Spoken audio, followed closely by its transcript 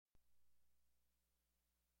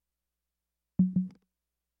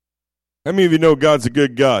How many of you know God's a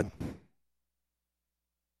good God?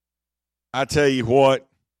 I tell you what,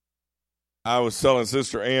 I was telling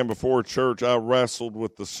Sister Ann before church, I wrestled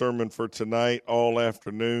with the sermon for tonight all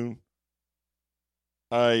afternoon.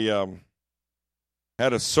 I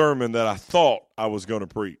had a sermon that I thought I was going to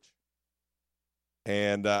preach.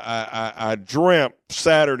 And I dreamt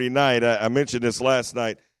Saturday night. I mentioned this last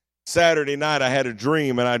night. Saturday night I had a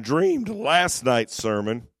dream, and I dreamed last night's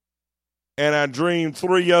sermon. And I dreamed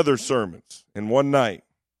 3 other sermons in one night.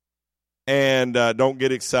 And don't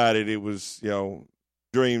get excited. It was,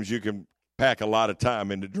 dreams, you can pack a lot of time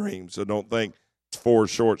into dreams. So don't think it's 4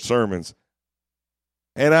 short sermons.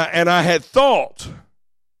 And I had thought,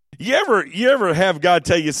 you ever have God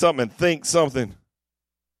tell you something and think something?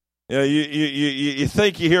 You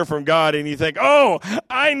think you hear from God and you think, oh,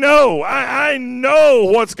 I know. I know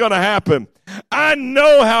what's going to happen. I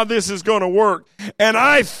know how this is going to work. And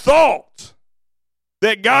I thought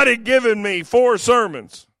that God had given me 4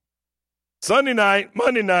 sermons. Sunday night,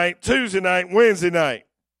 Monday night, Tuesday night, Wednesday night.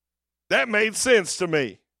 That made sense to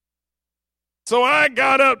me. So I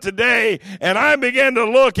got up today and I began to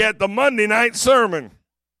look at the Monday night sermon.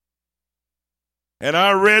 And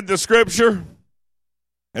I read the scripture.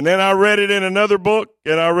 And then I read it in another book.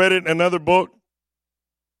 And I read it in another book.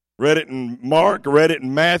 Read it in Mark, read it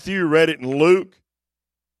in Matthew, read it in Luke.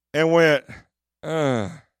 And went,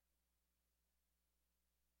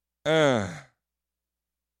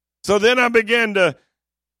 So then I began to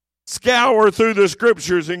scour through the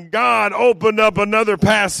scriptures, and God opened up another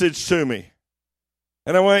passage to me.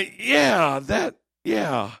 And I went, yeah.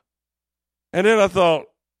 And then I thought,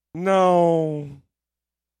 no,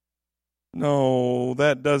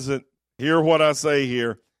 that doesn't, hear what I say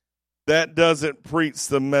here, that doesn't preach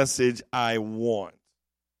the message I want.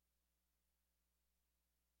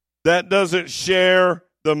 That doesn't share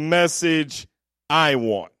the message I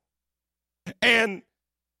want. And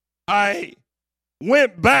I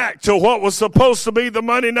went back to what was supposed to be the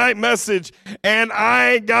Monday night message, and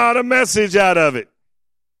I got a message out of it.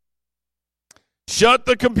 Shut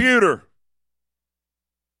the computer.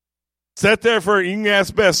 Sat there for, you can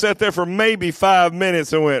ask Beth, sat there for maybe 5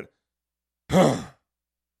 minutes and went,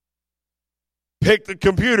 picked the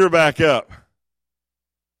computer back up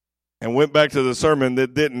and went back to the sermon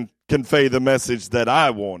that didn't convey the message that I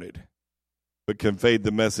wanted, but conveyed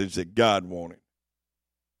the message that God wanted.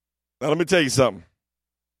 Now, let me tell you something.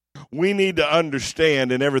 We need to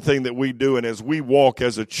understand in everything that we do, and as we walk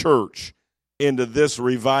as a church into this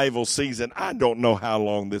revival season, I don't know how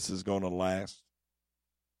long this is going to last.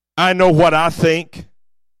 I know what I think.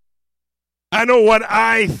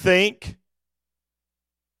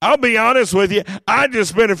 I'll be honest with you. I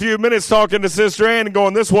just spent a few minutes talking to Sister Ann and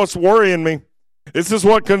going, this is what's worrying me. This is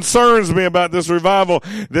what concerns me about this revival.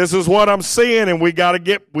 This is what I'm seeing, and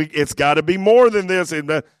it's got to be more than this.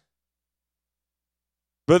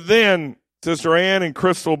 But then Sister Ann and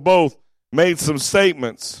Crystal both made some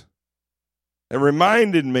statements and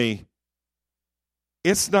reminded me,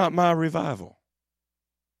 it's not my revival.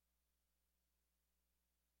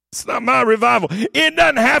 It's not my revival. It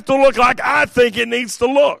doesn't have to look like I think it needs to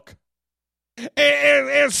look.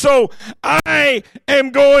 And so I am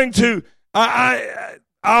going to, I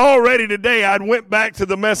already today, I went back to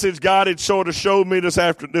the message God had sort of showed me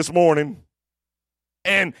this morning.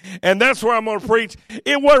 And that's where I'm going to preach.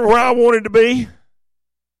 It wasn't where I wanted to be.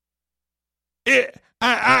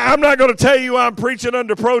 I'm not going to tell you I'm preaching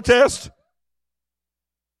under protest,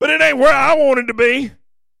 but it ain't where I wanted to be.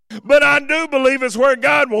 But I do believe it's where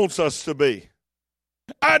God wants us to be.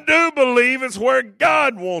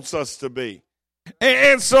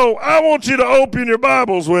 And so I want you to open your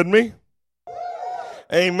Bibles with me.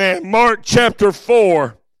 Amen. Mark chapter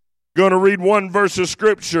 4. Going to read one verse of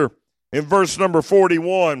scripture in verse number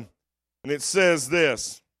 41. And it says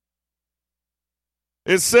this.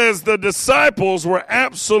 It says, the disciples were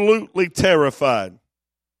absolutely terrified.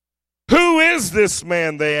 Who is this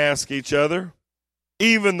man? They ask each other.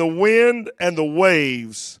 Even the wind and the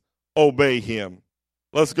waves obey him.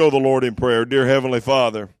 Let's go to the Lord in prayer. Dear Heavenly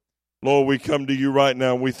Father, Lord, we come to you right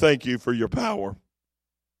now. We thank you for your power.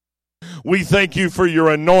 We thank you for your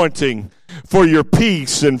anointing, for your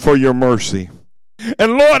peace, and for your mercy.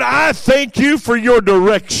 And Lord, I thank you for your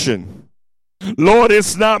direction. Lord,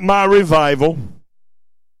 it's not my revival.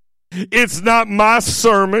 It's not my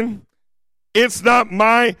sermon. It's not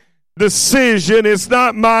my decision. It's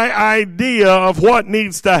not my idea of what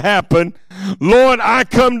needs to happen. Lord, I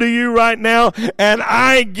come to you right now and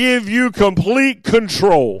I give you complete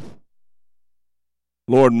control.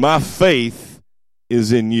 Lord, my faith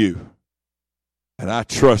is in you. And I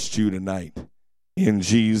trust you tonight. In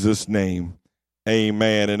Jesus' name,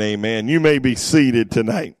 Amen and amen. You may be seated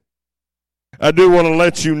tonight. I do want to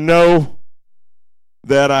let you know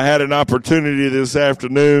that I had an opportunity this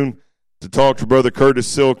afternoon to talk to Brother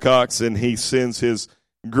Curtis Silcox, and he sends his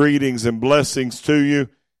greetings and blessings to you.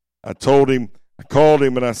 I called him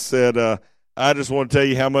and I said, I just want to tell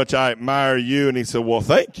you how much I admire you. And he said, well,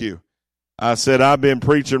 thank you. I said, I've been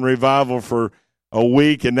preaching revival for a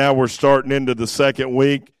week, and now we're starting into the second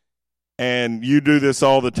week. And you do this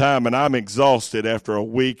all the time, and I'm exhausted after a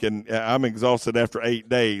week, and I'm exhausted after 8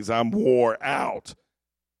 days. I'm wore out.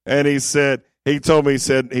 And he told me, he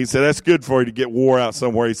said, that's good for you to get wore out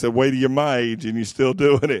somewhere. He said, wait till you're my age, and you're still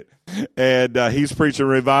doing it. And he's preaching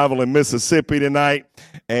revival in Mississippi tonight,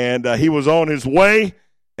 and he was on his way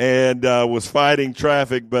and was fighting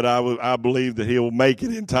traffic, but I believe that he'll make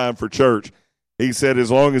it in time for church. He said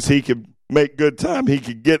as long as he could make good time, he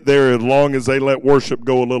could get there as long as they let worship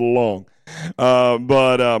go a little long.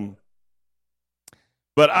 But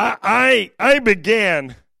I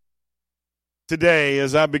began today,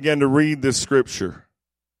 as I began to read this scripture,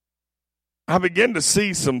 I began to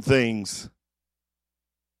see some things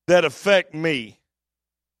that affect me.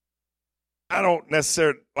 I don't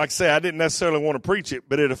necessarily, like I say, I didn't necessarily want to preach it,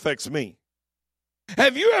 but it affects me.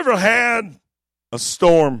 Have you ever had a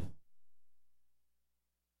storm?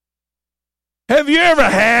 Have you ever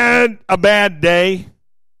had a bad day?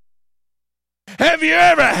 Have you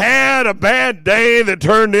ever had a bad day that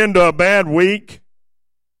turned into a bad week?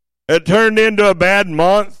 It turned into a bad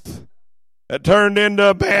month? It turned into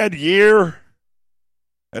a bad year?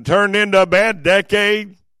 It turned into a bad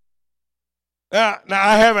decade? Now,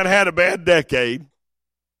 I haven't had a bad decade.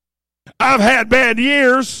 I've had bad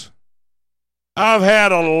years. I've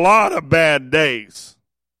had a lot of bad days.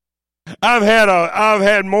 I've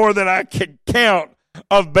had more than I can count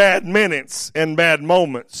of bad minutes and bad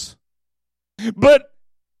moments. But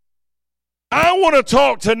I want to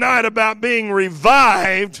talk tonight about being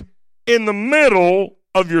revived in the middle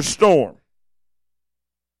of your storm.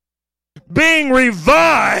 Being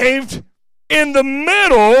revived in the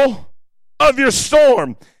middle of your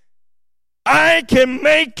storm. I can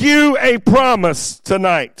make you a promise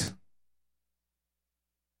tonight.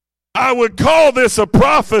 I would call this a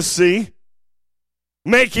prophecy,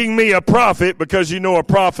 making me a prophet, because you know a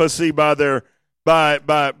prophecy by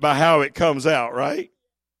how it comes out, right?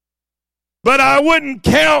 But I wouldn't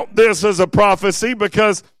count this as a prophecy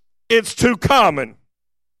because it's too common.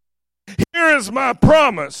 Here is my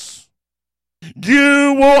promise.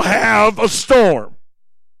 You will have a storm.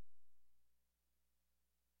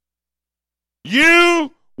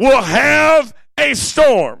 You will have a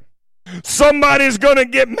storm. Somebody's going to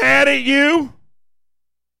get mad at you.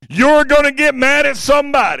 You're going to get mad at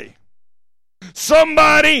somebody.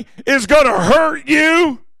 Somebody is going to hurt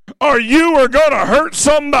you, or you are going to hurt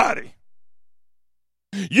somebody.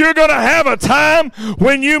 You're going to have a time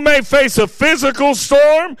when you may face a physical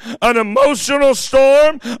storm, an emotional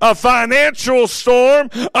storm, a financial storm,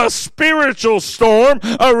 a spiritual storm,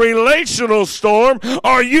 a relational storm,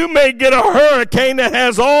 or you may get a hurricane that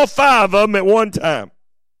has all five of them at one time.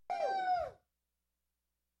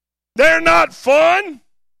 They're not fun.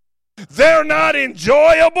 They're not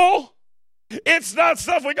enjoyable. It's not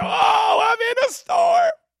stuff we go, oh, I'm in a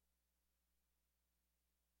storm.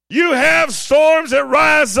 You have storms that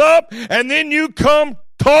rise up, and then you come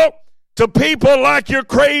talk to people like your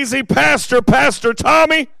crazy pastor, Pastor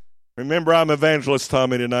Tommy. Remember, I'm Evangelist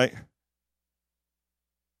Tommy tonight.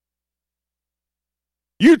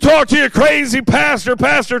 You talk to your crazy pastor,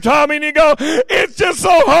 Pastor Tommy, and you go, it's just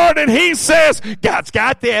so hard. And he says, God's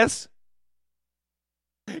got this.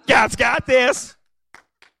 God's got this.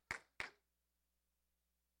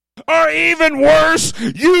 Or even worse,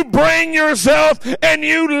 you bring yourself and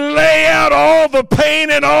you lay out all the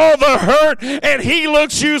pain and all the hurt, and he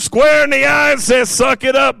looks you square in the eye and says, suck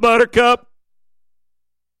it up, buttercup.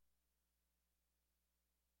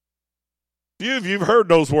 Few of you have heard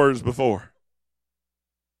those words before.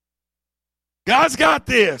 God's got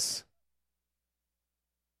this.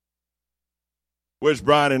 Wish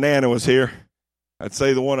Brian and Anna was here. I'd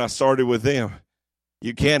say the one I started with them.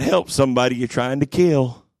 You can't help somebody you're trying to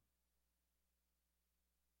kill.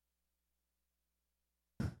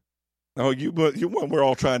 Oh, you one we're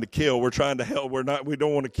all trying to kill. We're trying to help. We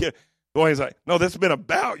don't want to kill. Dwayne's like, no, this has been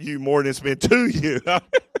about you more than it's been to you.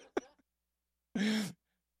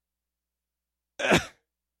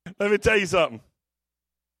 Let me tell you something.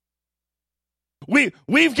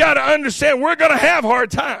 We've got to understand we're going to have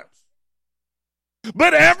hard times.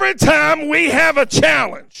 But every time we have a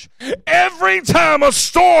challenge, every time a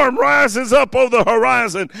storm rises up over the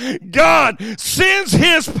horizon, God sends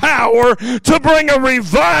His power to bring a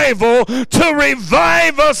revival to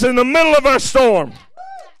revive us in the middle of our storm.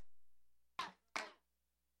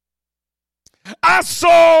 I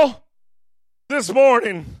saw this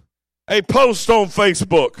morning a post on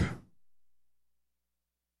Facebook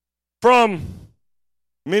from,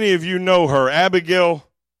 many of you know her, Abigail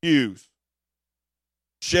Hughes.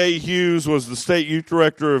 Shay Hughes was the state youth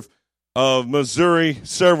director of Missouri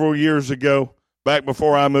several years ago, back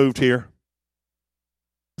before I moved here.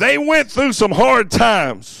 They went through some hard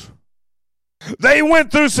times. They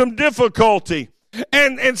went through some difficulty.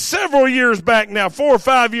 And several years back now, 4 or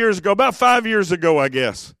 5 years ago, about 5 years ago, I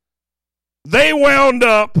guess, they wound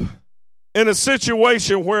up in a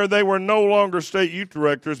situation where they were no longer state youth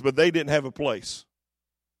directors, but they didn't have a place.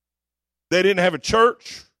 They didn't have a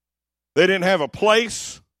church. They didn't have a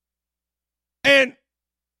place. And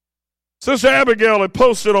Sister Abigail had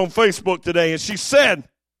posted on Facebook today, and she said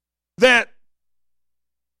that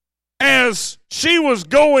as she was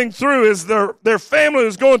going through, as their family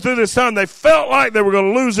was going through this time, they felt like they were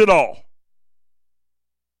going to lose it all.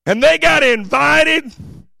 And they got invited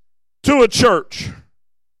to a church.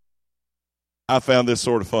 I found this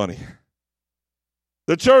sort of funny.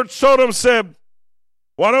 The church told them, said,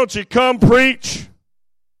 why don't you come preach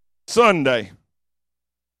Sunday,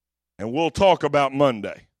 and we'll talk about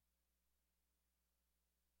Monday.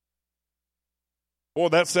 Boy,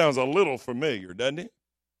 that sounds a little familiar, doesn't it?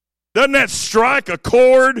 Doesn't that strike a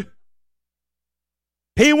chord?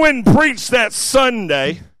 He went and preached that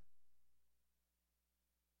Sunday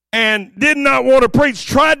and did not want to preach,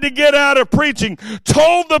 tried to get out of preaching,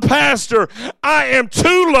 told the pastor, I am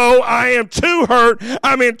too low, I am too hurt,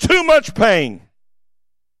 I'm in too much pain.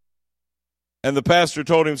 And the pastor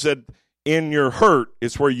told him, said, in your hurt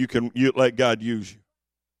is where you let God use you.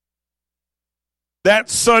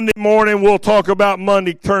 That Sunday morning, we'll talk about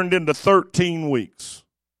Monday, turned into 13 weeks.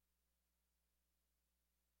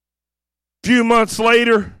 A few months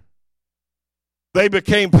later, they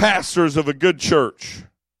became pastors of a good church.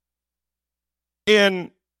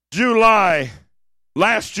 In July,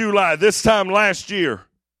 this time last year,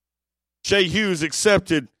 Shay Hughes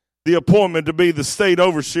accepted the appointment to be the state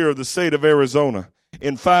overseer of the state of Arizona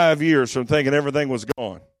in 5 years, from thinking everything was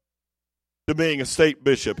gone to being a state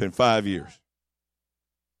bishop in 5 years.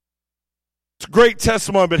 It's a great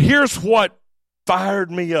testimony, but here's what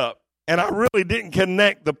fired me up. And I really didn't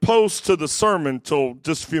connect the post to the sermon till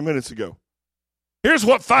just a few minutes ago. Here's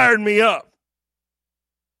what fired me up.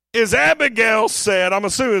 Is Abigail said, I'm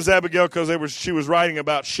assuming it's Abigail because she was writing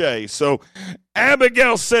about Shay. So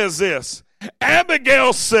Abigail says this.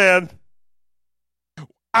 Abigail said,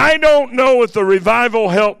 I don't know if the revival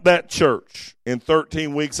helped that church. In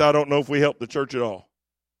 13 weeks, I don't know if we helped the church at all.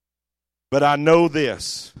 But I know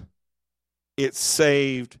this. It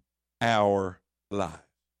saved our lives.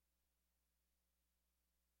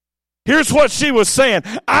 Here's what she was saying.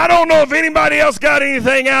 I don't know if anybody else got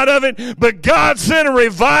anything out of it, but God sent a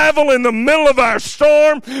revival in the middle of our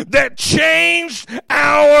storm that changed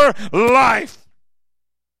our life.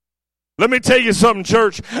 Let me tell you something,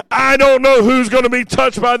 church. I don't know who's going to be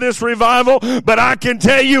touched by this revival, but I can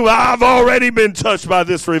tell you I've already been touched by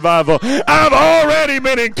this revival. I've already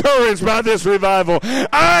been encouraged by this revival.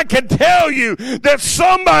 I can tell you that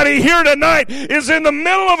somebody here tonight is in the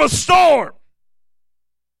middle of a storm.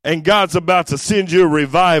 And God's about to send you a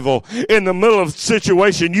revival in the middle of a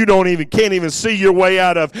situation you can't even see your way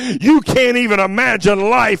out of. You can't even imagine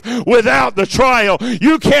life without the trial.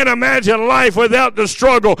 You can't imagine life without the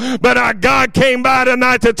struggle. But our God came by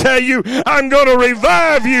tonight to tell you, I'm going to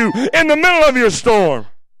revive you in the middle of your storm.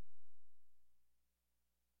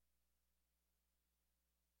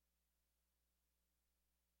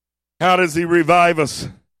 How does He revive us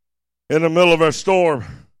in the middle of our storm?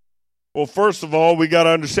 Well, first of all, we got to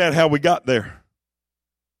understand how we got there.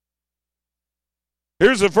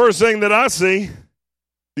 Here's the first thing that I see.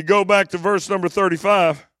 You go back to verse number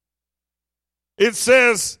 35. It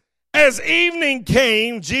says, as evening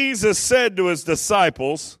came, Jesus said to His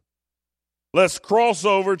disciples, let's cross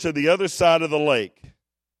over to the other side of the lake.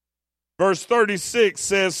 Verse 36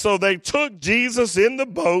 says, so they took Jesus in the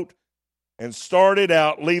boat and started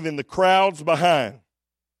out, leaving the crowds behind,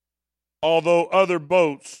 although other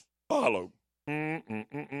boats followed.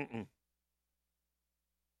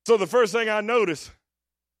 So the first thing I notice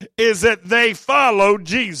is that they followed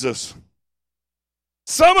Jesus.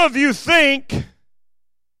 Some of you think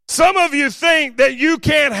that you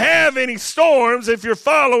can't have any storms if you're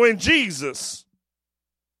following Jesus.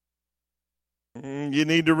 You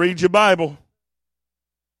need to read your Bible.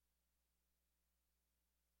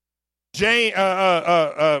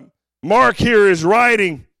 Mark here is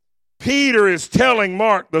writing. Peter is telling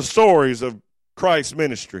Mark the stories of Christ's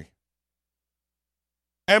ministry.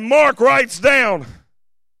 And Mark writes down,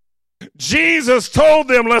 Jesus told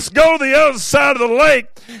them, let's go to the other side of the lake.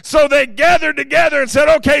 So they gathered together and said,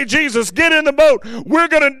 okay, Jesus, get in the boat. We're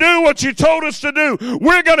going to do what you told us to do.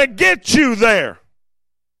 We're going to get you there.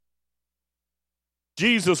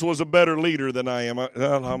 Jesus was a better leader than I am. I'm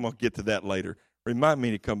going to get to that later. Remind me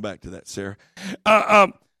to come back to that, Sarah.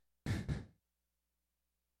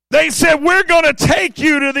 They said, we're going to take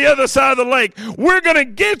you to the other side of the lake. We're going to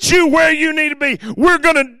get you where you need to be. We're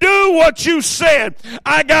going to do what you said.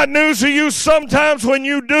 I got news for you. Sometimes when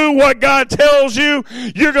you do what God tells you,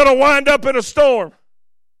 you're going to wind up in a storm.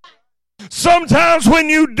 Sometimes when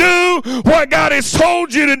you do what God has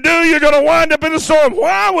told you to do, you're going to wind up in a storm.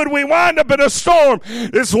 Why would we wind up in a storm?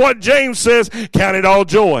 This is what James says, count it all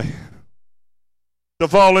joy to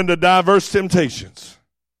fall into diverse temptations.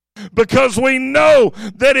 Because we know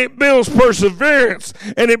that it builds perseverance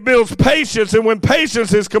and it builds patience. And when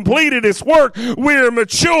patience has completed its work, we are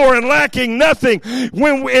mature and lacking nothing.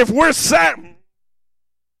 If we're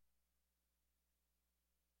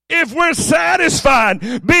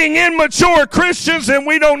satisfied being immature Christians, then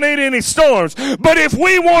we don't need any storms. But if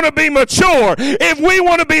we want to be mature, if we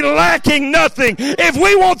want to be lacking nothing, if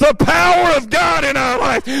we want the power of God in our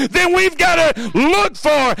life, then we've got to look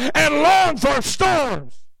for and long for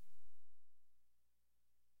storms.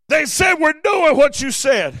 They said, we're doing what you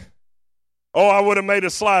said. Oh, I would have made a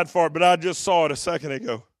slide for it, but I just saw it a second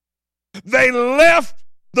ago. They left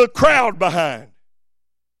the crowd behind.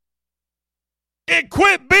 It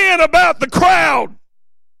quit being about the crowd.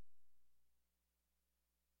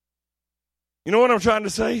 You know what I'm trying to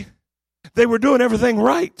say? They were doing everything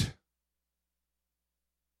right.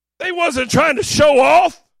 They wasn't trying to show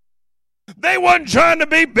off. They wasn't trying to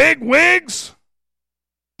be big wigs.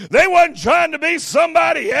 They wasn't trying to be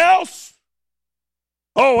somebody else.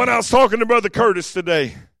 Oh, when I was talking to Brother Curtis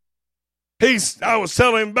today, I was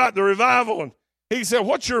telling him about the revival, and he said,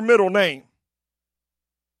 what's your middle name?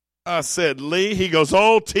 I said, Lee. He goes,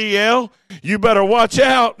 oh, TL, you better watch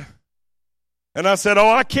out. And I said, oh,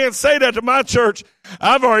 I can't say that to my church.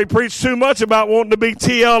 I've already preached too much about wanting to be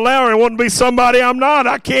TL Lowry and wanting to be somebody I'm not.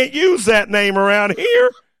 I can't use that name around here.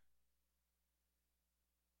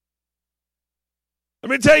 Let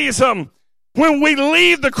me tell you something. When we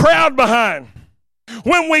leave the crowd behind,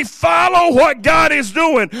 when we follow what God is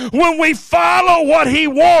doing, when we follow what He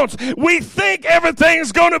wants, we think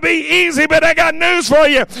everything's going to be easy, but I got news for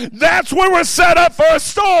you. That's when we're set up for a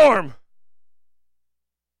storm.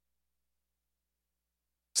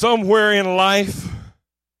 Somewhere in life,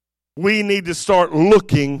 we need to start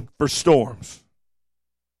looking for storms.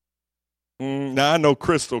 Now, I know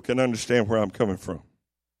Crystal can understand where I'm coming from.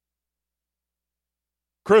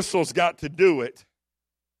 Crystal's got to do it.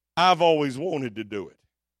 I've always wanted to do it.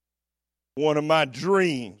 One of my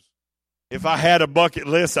dreams. If I had a bucket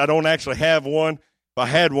list, I don't actually have one. If I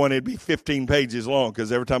had one, it'd be 15 pages long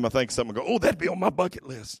because every time I think of something, I go, oh, that'd be on my bucket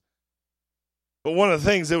list. But one of the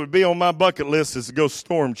things that would be on my bucket list is to go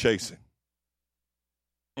storm chasing.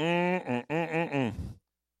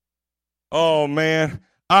 Oh, man.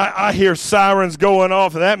 I hear sirens going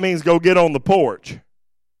off, and that means go get on the porch.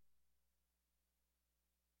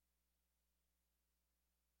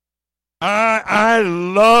 I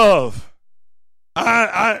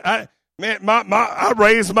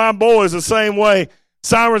raised my boys the same way.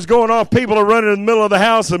 Sirens going off, people are running in the middle of the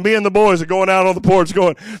house, and me and the boys are going out on the porch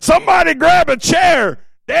going, somebody grab a chair.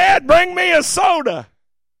 Dad, bring me a soda.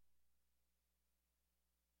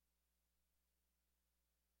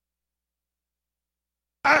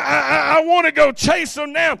 I want to go chase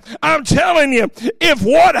them now. I'm telling you, if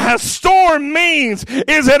what a storm means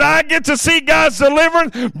is that I get to see God's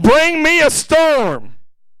deliverance, bring me a storm.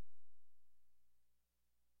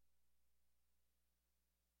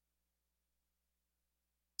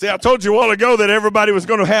 See, I told you a while ago that everybody was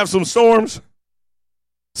going to have some storms.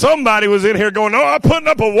 Somebody was in here going, oh, I'm putting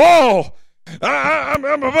up a wall. I'm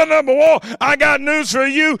putting up a wall. I got news for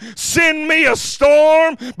you. Send me a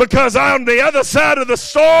storm, because on the other side of the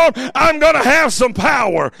storm, I'm going to have some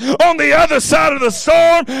power. On the other side of the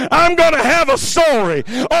storm, I'm going to have a story.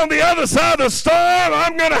 On the other side of the storm,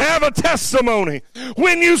 I'm going to have a testimony.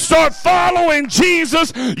 When you start following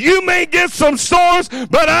Jesus, you may get some storms,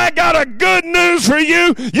 but I got a good news for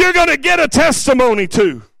you. You're going to get a testimony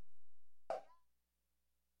too.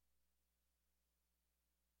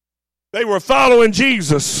 They were following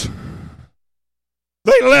Jesus.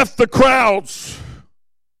 They left the crowds.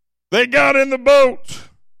 They got in the boat.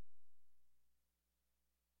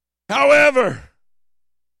 However,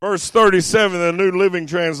 Verse 37, the New Living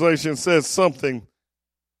Translation says something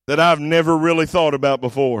that I've never really thought about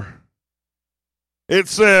before. It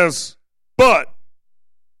says, but.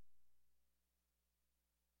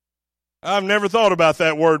 I've never thought about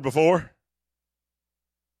that word before.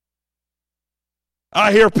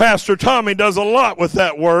 I hear Pastor Tommy does a lot with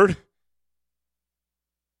that word. It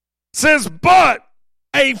says, but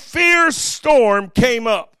a fierce storm came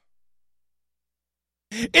up.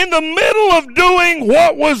 In the middle of doing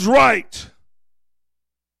what was right,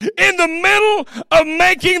 in the middle of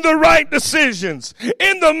making the right decisions,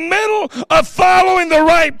 in the middle of following the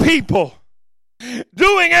right people,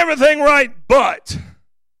 doing everything right, but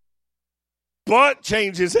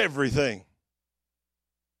changes everything.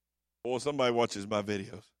 Boy, somebody watches my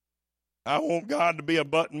videos. I want God to be a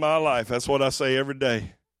but in my life. That's what I say every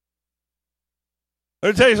day.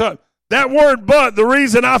 Let me tell you something. That word but, the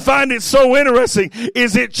reason I find it so interesting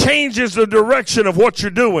is it changes the direction of what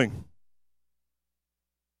you're doing.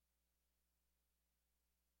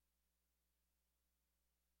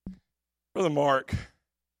 Brother Mark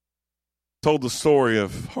told the story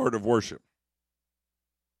of Heart of Worship.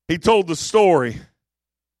 He told the story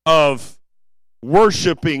of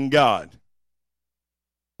worshiping God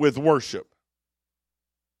with worship.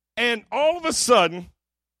 And all of a sudden,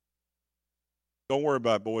 don't worry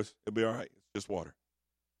about it, boys. It'll be all right. It's just water.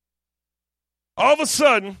 All of a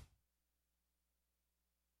sudden,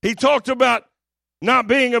 he talked about not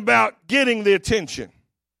being about getting the attention.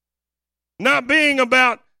 Not being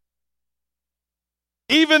about,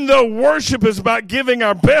 even though worship is about giving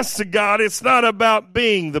our best to God, it's not about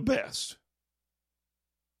being the best.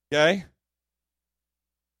 Okay?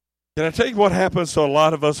 Can I tell you what happens to a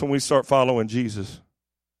lot of us when we start following Jesus?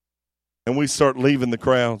 And we start leaving the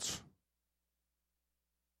crowds?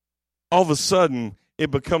 All of a sudden,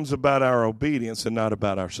 it becomes about our obedience and not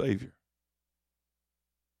about our Savior.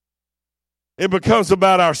 It becomes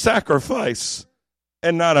about our sacrifice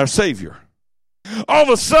and not our Savior. All of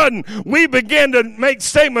a sudden, we begin to make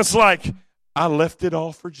statements like, I left it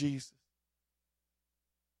all for Jesus.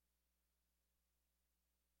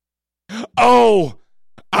 Oh,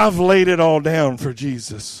 I've laid it all down for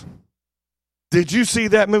Jesus. Did you see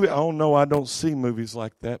that movie? Oh, no, I don't see movies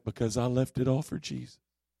like that because I left it all for Jesus.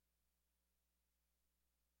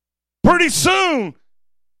 Pretty soon,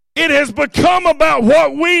 it has become about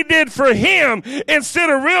what we did for him instead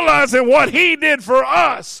of realizing what he did for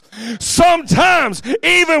us. Sometimes,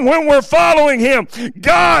 even when we're following him,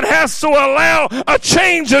 God has to allow a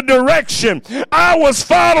change of direction. I was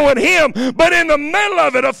following him, but in the middle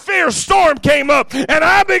of it, a fierce storm came up, and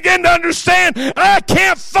I began to understand I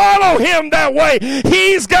can't follow him that way.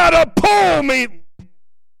 He's got to pull me.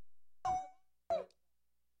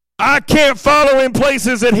 I can't follow in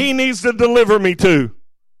places that he needs to deliver me to.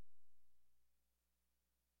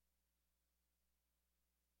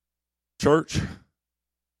 Church,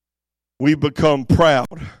 we become proud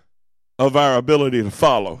of our ability to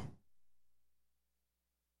follow.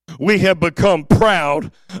 We have become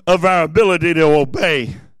proud of our ability to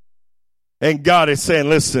obey. And God is saying,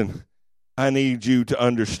 listen, I need you to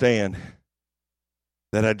understand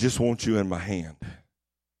that I just want you in my hand.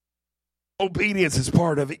 Obedience is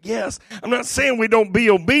part of it. Yes, I'm not saying we don't be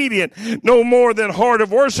obedient no more than Heart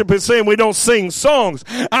of Worship is saying we don't sing songs.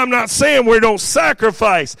 I'm not saying we don't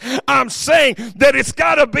sacrifice. I'm saying that it's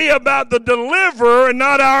got to be about the deliverer and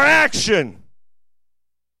not our action.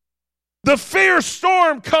 The fierce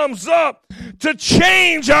storm comes up to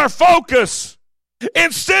change our focus.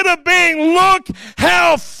 Instead of being, look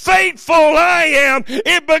how faithful I am,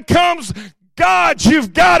 it becomes, God,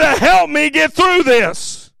 you've got to help me get through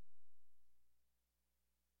this.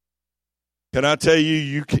 Can I tell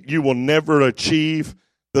you, you will never achieve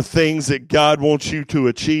the things that God wants you to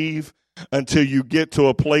achieve until you get to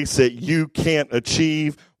a place that you can't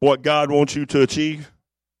achieve what God wants you to achieve?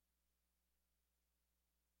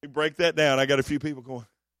 Let me break that down. I got a few people going.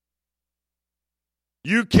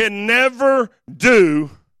 You can never do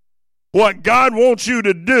what God wants you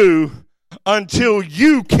to do until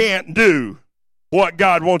you can't do what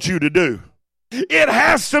God wants you to do. It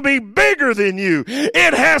has to be bigger than you.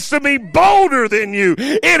 It has to be bolder than you.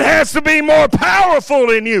 It has to be more powerful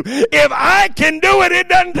than you. If I can do it, it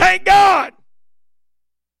doesn't take God.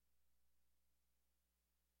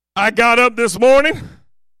 I got up this morning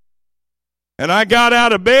and I got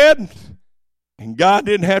out of bed and God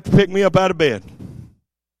didn't have to pick me up out of bed.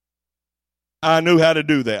 I knew how to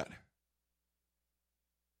do that.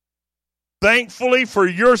 Thankfully, for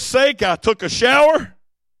your sake, I took a shower.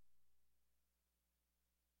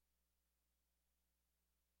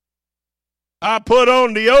 I put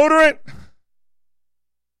on deodorant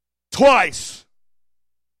twice.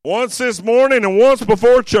 Once this morning and once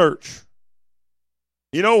before church.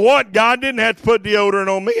 You know what? God didn't have to put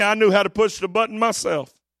deodorant on me. I knew how to push the button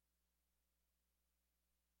myself.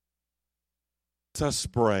 It's a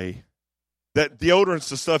spray. That deodorant's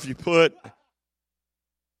the stuff you put.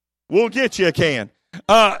 We'll get you a can.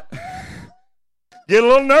 Get a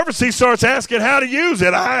little nervous. He starts asking how to use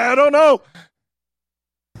it. I don't know.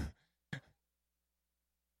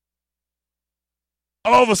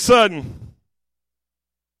 All of a sudden,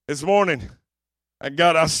 this morning,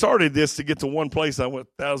 I started this to get to one place. I went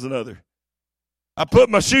 1,000 other. I put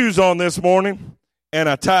my shoes on this morning, and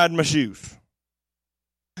I tied my shoes.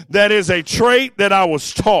 That is a trait that I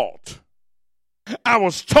was taught. I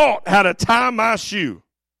was taught how to tie my shoe.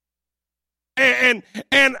 And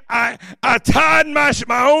I tied my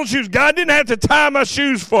own shoes. God didn't have to tie my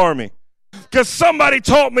shoes for me, because somebody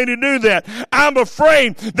taught me to do that. I'm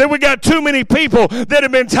afraid that we got too many people that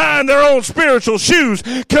have been tying their own spiritual shoes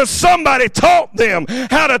because somebody taught them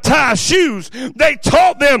how to tie shoes. They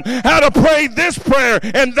taught them how to pray this prayer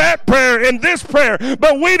and that prayer and this prayer,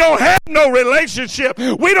 but we don't have no relationship.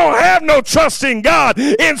 We don't have no trust in God.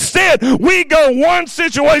 Instead, we go one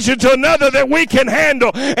situation to another that we can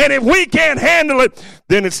handle, and if we can't handle it,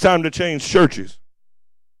 then it's time to change churches.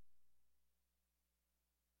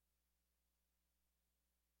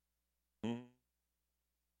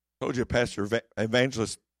 Told you,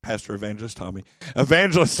 Evangelist Tommy.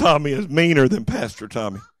 Evangelist Tommy is meaner than Pastor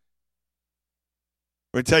Tommy.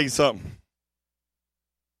 Let me tell you something.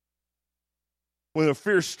 When a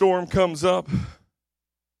fierce storm comes up,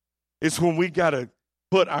 it's when we got to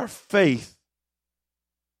put our faith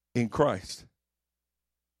in Christ.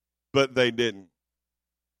 But they didn't.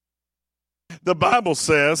 The Bible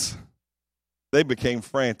says they became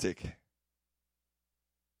frantic.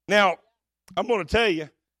 Now, I'm going to tell you,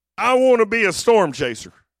 I want to be a storm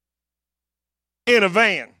chaser in a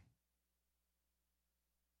van.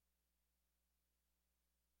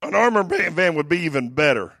 An armored van would be even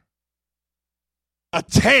better. A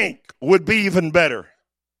tank would be even better.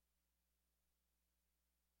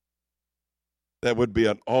 That would be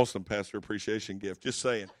an awesome pastor appreciation gift. Just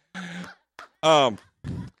saying. I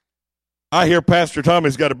hear Pastor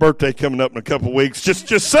Tommy's got a birthday coming up in a couple of weeks.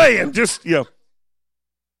 Just saying. Just, you know.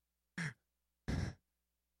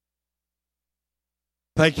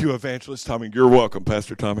 Thank you, Evangelist Tommy. You're welcome,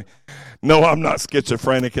 Pastor Tommy. No, I'm not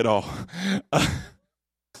schizophrenic at all.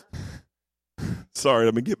 Sorry,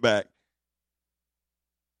 let me get back.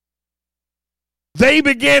 They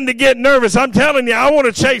began to get nervous. I'm telling you, I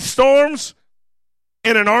want to chase storms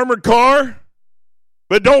in an armored car,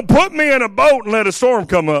 but don't put me in a boat and let a storm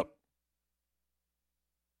come up.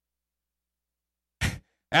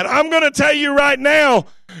 And I'm going to tell you right now,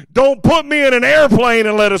 don't put me in an airplane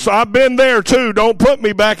and let us. I've been there too. Don't put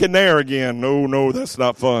me back in there again. No, that's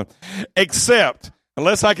not fun. Except,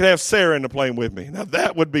 unless I could have Sarah in the plane with me. Now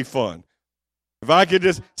that would be fun. If I could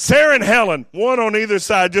just, Sarah and Helen, one on either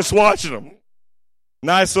side, just watching them.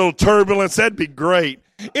 Nice little turbulence. That'd be great.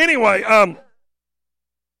 Anyway,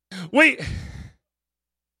 we're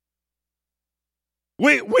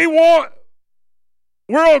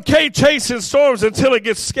okay chasing storms until it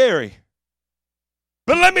gets scary.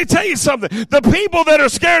 But let me tell you something. The people that are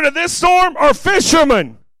scared of this storm are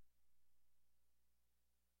fishermen.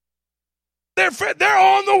 They're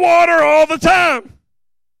on the water all the time.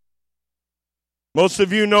 Most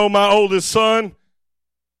of you know my oldest son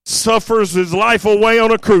suffers his life away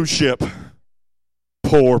on a cruise ship.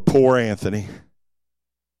 Poor Anthony.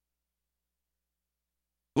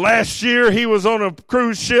 Last year he was on a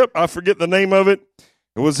cruise ship. I forget the name of it.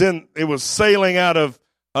 It was sailing out of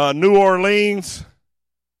New Orleans,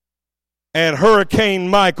 and Hurricane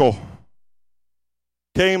Michael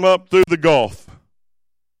came up through the Gulf.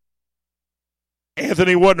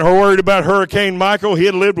 Anthony wasn't worried about Hurricane Michael. He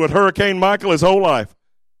had lived with Hurricane Michael his whole life.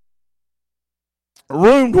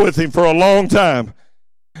 Roomed with him for a long time.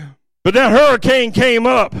 But that hurricane came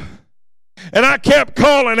up, and I kept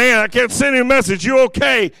calling in. I kept sending a message. You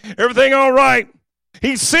okay? Everything all right?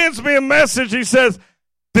 He sends me a message. He says,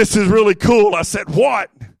 this is really cool. I said, what?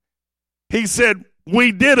 He said,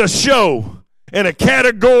 we did a show in a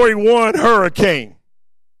Category 1 hurricane.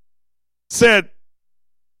 Said,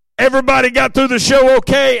 everybody got through the show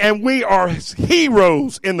okay, and we are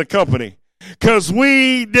heroes in the company because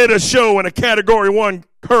we did a show in a Category 1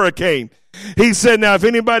 hurricane. He said, now, if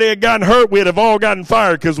anybody had gotten hurt, we'd have all gotten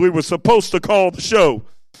fired because we were supposed to call the show.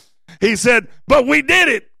 He said, but we did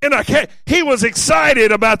it. He was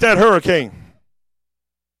excited about that hurricane.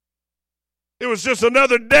 It was just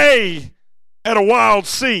another day at a wild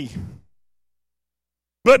sea.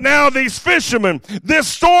 But now these fishermen, this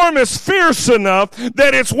storm is fierce enough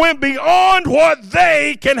that it's went beyond what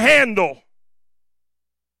they can handle.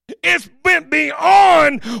 It's went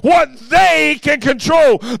beyond what they can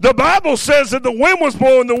control. The Bible says that the wind was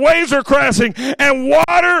blowing, the waves are crashing, and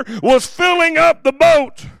water was filling up the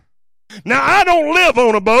boat. Now, I don't live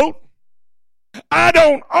on a boat. I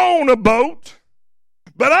don't own a boat.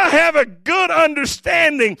 But I have a good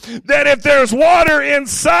understanding that if there's water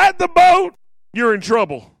inside the boat, you're in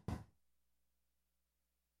trouble.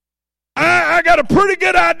 I got a pretty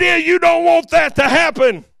good idea you don't want that to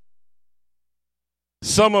happen.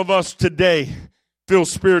 Some of us today feel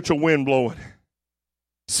spiritual wind blowing,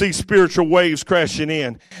 see spiritual waves crashing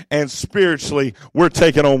in, and spiritually we're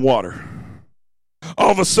taking on water. All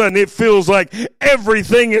of a sudden it feels like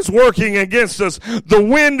everything is working against us. The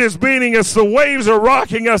wind is beating us, the waves are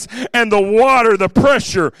rocking us, and the water, the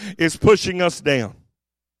pressure is pushing us down.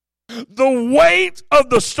 The weight of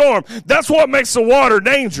the storm, that's what makes the water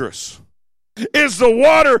dangerous, is the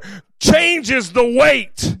water changes the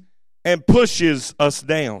weight and pushes us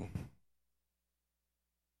down.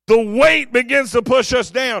 The weight begins to push us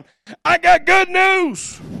down. I got good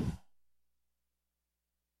news.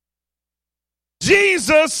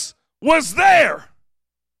 Jesus was there.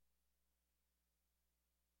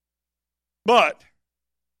 But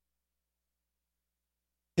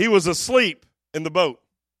he was asleep in the boat.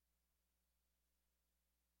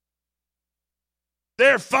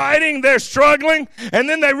 They're fighting, they're struggling, and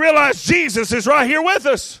then they realize Jesus is right here with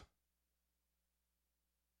us.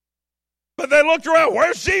 But they looked around,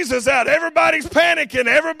 where's Jesus at? Everybody's panicking,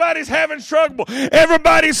 everybody's having trouble,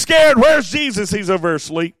 everybody's scared. Where's Jesus? He's over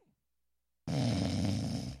asleep.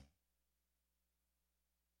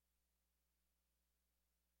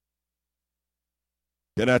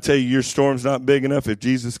 Can I tell you, your storm's not big enough if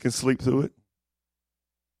Jesus can sleep through it?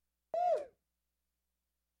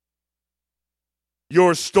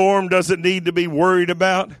 Your storm doesn't need to be worried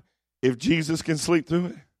about if Jesus can sleep through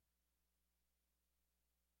it.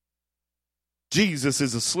 Jesus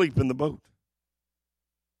is asleep in the boat.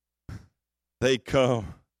 They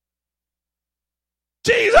come.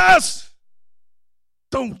 Jesus,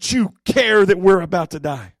 don't you care that we're about to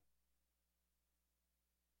die?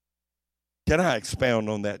 Can I expound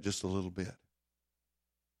on that just a little bit?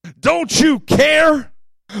 Don't you care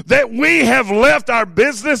that we have left our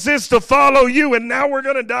businesses to follow you and now we're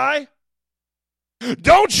going to die?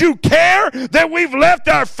 Don't you care that we've left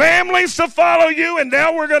our families to follow you and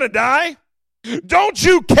now we're going to die? Don't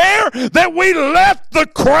you care that we left the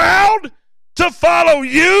crowd to follow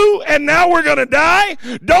you and now we're going to die?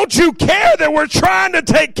 Don't you care that we're trying to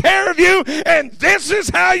take care of you and this is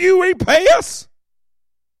how you repay us?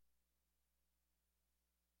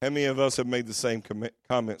 How many of us have made the same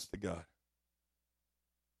comments to God?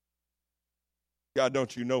 God,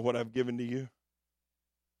 don't you know what I've given to you?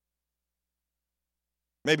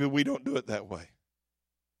 Maybe we don't do it that way.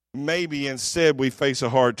 Maybe instead we face a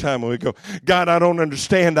hard time and we go, God, I don't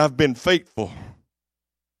understand. I've been faithful.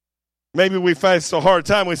 Maybe we face a hard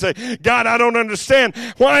time. We say, God, I don't understand.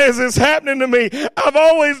 Why is this happening to me? I've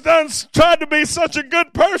always tried to be such a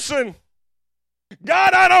good person.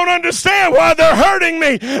 God, I don't understand why they're hurting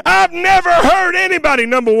me. I've never hurt anybody.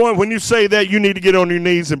 Number one, when you say that, you need to get on your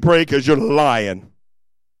knees and pray because you're lying.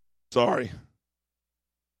 Sorry.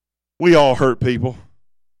 We all hurt people.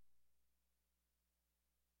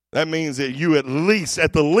 That means that you at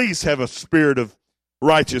the least, have a spirit of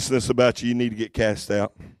righteousness about you. You need to get cast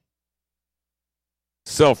out.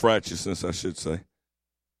 Self-righteousness, I should say. Let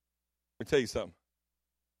me tell you something.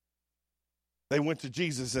 They went to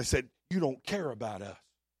Jesus. They said, you don't care about us.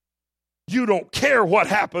 You don't care what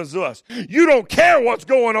happens to us. You don't care what's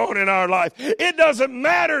going on in our life. It doesn't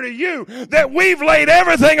matter to you that we've laid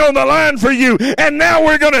everything on the line for you, and now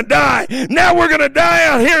we're going to die. Now we're going to die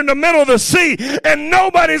out here in the middle of the sea, and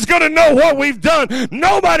nobody's going to know what we've done.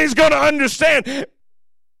 Nobody's going to understand.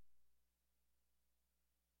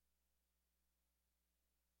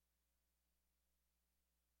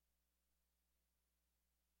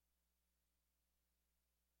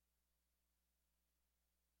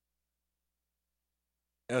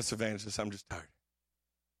 That's evangelist. I'm just tired.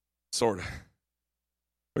 Sort of.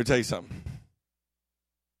 Let me tell you something.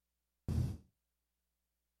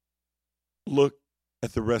 Look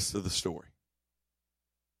at the rest of the story.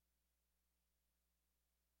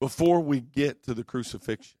 Before we get to the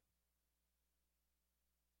crucifixion,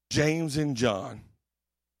 James and John,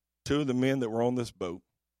 two of the men that were on this boat,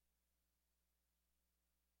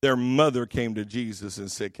 their mother came to Jesus and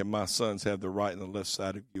said, can my sons have the right and the left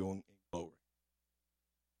side of you in glory?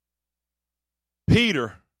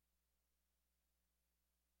 Peter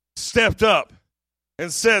stepped up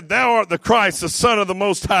and said, "Thou art the Christ, the Son of the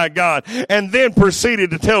Most High God," and then proceeded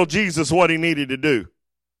to tell Jesus what he needed to do.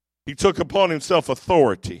 He took upon himself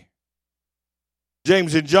authority.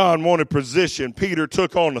 James and John wanted position. Peter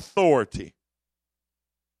took on authority.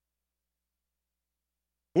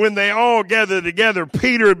 When they all gathered together,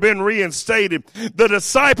 Peter had been reinstated. The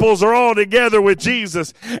disciples are all together with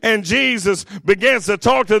Jesus, and Jesus begins to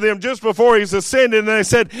talk to them just before he's ascended, and they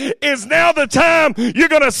said, "Is now the time you're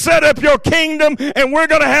going to set up your kingdom and we're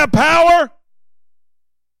going to have power?"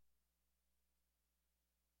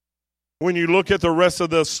 When you look at the rest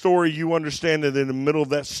of the story, you understand that in the middle of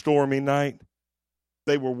that stormy night,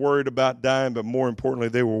 they were worried about dying, but more importantly,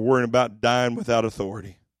 they were worried about dying without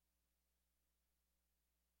authority.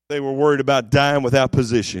 They were worried about dying without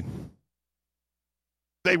position.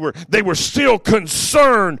 They were still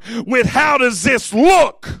concerned with, how does this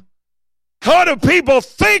look? How do people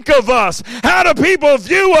think of us? How do people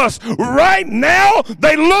view us? Right now,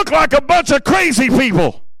 they look like a bunch of crazy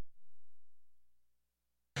people.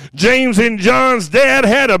 James and John's dad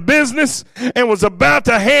had a business and was about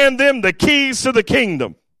to hand them the keys to the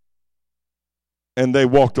kingdom. And they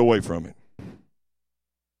walked away from it.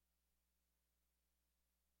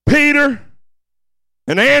 Peter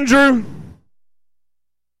and Andrew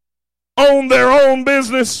owned their own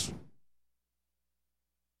business.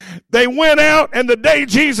 They went out, and the day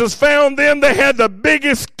Jesus found them, they had the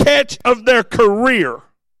biggest catch of their career.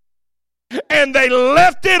 And they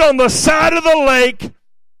left it on the side of the lake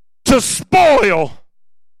to spoil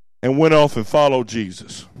and went off and followed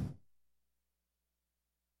Jesus.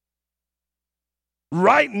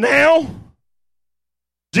 Right now,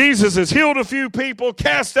 Jesus has healed a few people,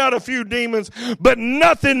 cast out a few demons, but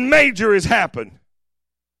nothing major has happened.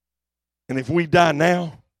 And if we die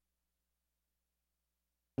now,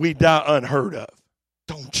 we die unheard of.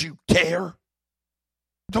 Don't you care?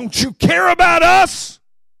 Don't you care about us?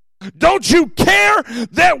 Don't you care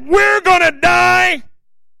that we're going to die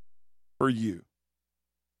for you?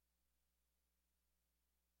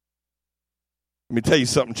 Let me tell you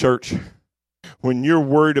something, church. When you're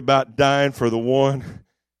worried about dying for the one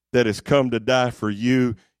that has come to die for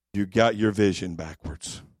you, you got your vision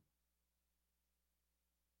backwards.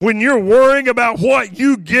 When you're worrying about what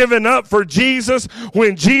you've given up for Jesus,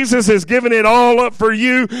 when Jesus has given it all up for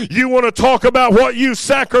you, you want to talk about what you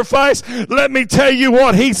sacrificed? Let me tell you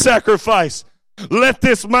what he sacrificed. Let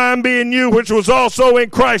this mind be in you, which was also in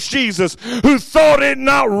Christ Jesus, who thought it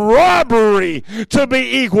not robbery to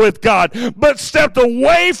be equal with God, but stepped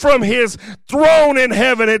away from his throne in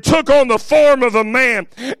heaven and took on the form of a man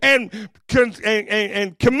and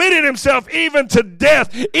committed himself even to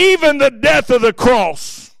death, even the death of the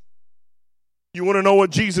cross. You want to know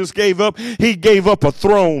what Jesus gave up? He gave up a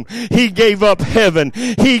throne. He gave up heaven.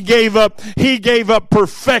 He gave up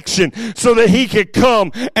perfection so that he could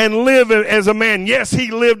come and live as a man. Yes, he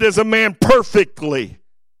lived as a man perfectly.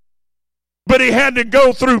 But he had to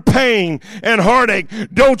go through pain and heartache.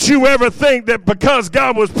 Don't you ever think that because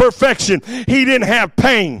God was perfection, he didn't have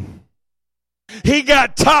pain. He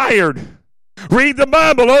got tired. Read the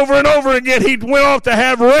Bible over and over again. He went off to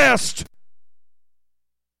have rest.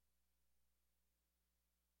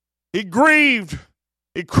 He grieved.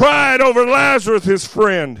 He cried over Lazarus, his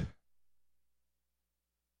friend.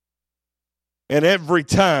 And every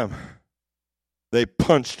time they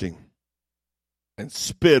punched him and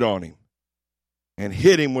spit on him and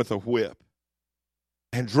hit him with a whip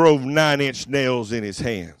and drove 9-inch nails in his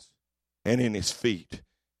hands and in his feet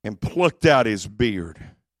and plucked out his beard,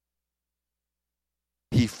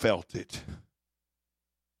 he felt it.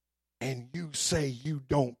 And you say you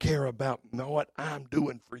don't care about what I'm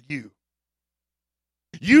doing for you.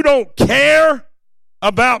 You don't care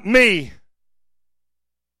about me.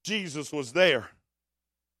 Jesus was there,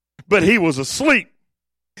 but he was asleep.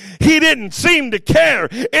 He didn't seem to care.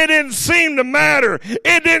 It didn't seem to matter.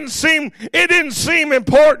 It didn't seem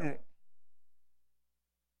important.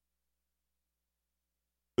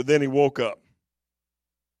 But then he woke up.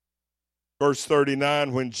 Verse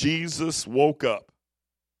 39, when Jesus woke up,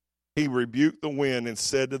 he rebuked the wind and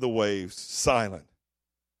said to the waves, "Silent,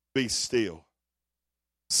 be still."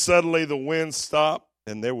 Suddenly the wind stopped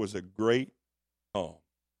and there was a great calm.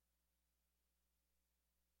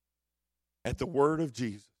 At the word of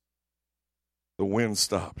Jesus, the wind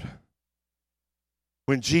stopped.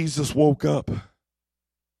 When Jesus woke up,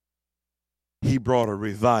 he brought a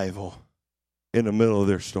revival in the middle of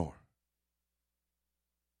their storm.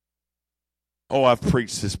 Oh, I've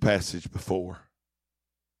preached this passage before.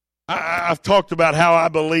 I've talked about how I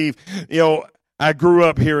believe, I grew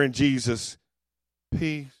up hearing Jesus,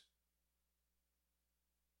 peace,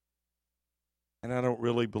 And I don't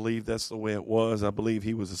really believe that's the way it was. I believe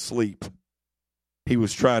he was asleep. He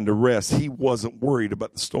was trying to rest. He wasn't worried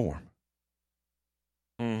about the storm.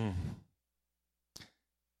 I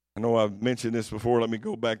know I've mentioned this before. Let me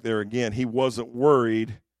go back there again. He wasn't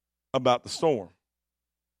worried about the storm.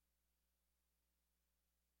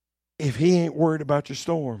 If he ain't worried about your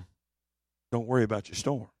storm, don't worry about your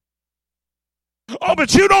storm. Oh,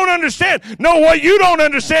 but you don't understand. No, what you don't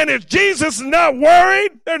understand is Jesus is not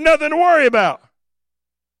worried. There's nothing to worry about.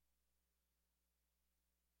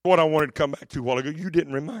 What I wanted to come back to a while ago, you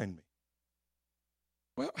didn't remind me.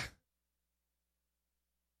 Well,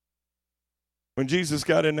 when Jesus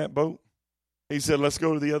got in that boat, he said, let's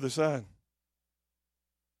go to the other side.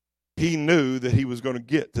 He knew that he was going to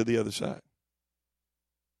get to the other side.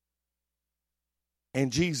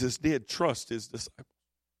 And Jesus did trust his disciples.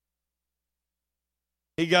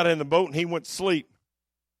 He got in the boat and he went to sleep.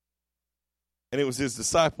 And it was his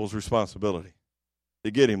disciples' responsibility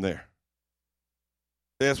to get him there.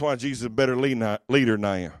 That's why Jesus is a better leader than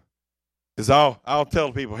I am. Because I'll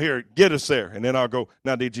tell people, here, get us there. And then I'll go,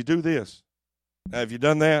 now, did you do this? Now, have you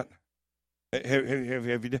done that?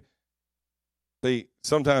 Have you done? See,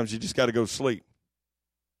 sometimes you just got to go to sleep.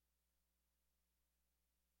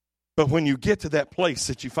 But when you get to that place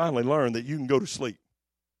that you finally learn that you can go to sleep,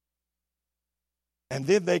 and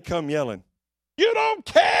then they come yelling, you don't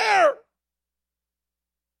care.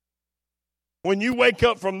 When you wake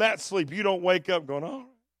up from that sleep, you don't wake up going, oh.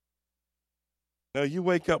 No, you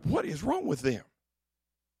wake up, what is wrong with them?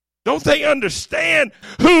 Don't they understand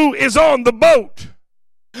who is on the boat?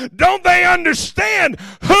 Don't they understand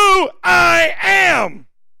who I am?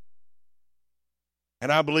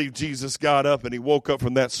 And I believe Jesus got up and he woke up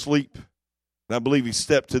from that sleep. And I believe he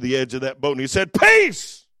stepped to the edge of that boat and he said,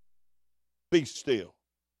 peace, be still.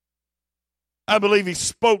 I believe he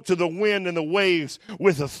spoke to the wind and the waves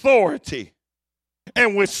with authority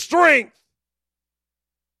and with strength.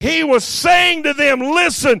 He was saying to them,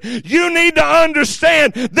 listen, you need to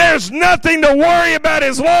understand there's nothing to worry about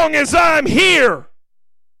as long as I'm here.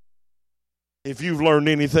 If you've learned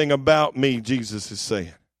anything about me, Jesus is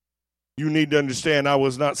saying, you need to understand I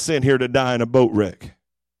was not sent here to die in a boat wreck.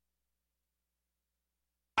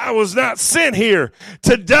 I was not sent here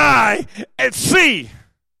to die at sea.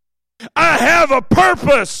 I have a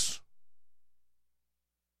purpose.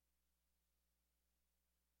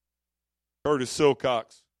 Curtis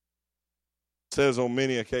Silcox says on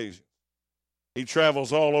many occasions, he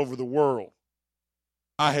travels all over the world.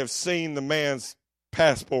 I have seen the man's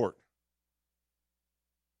passport.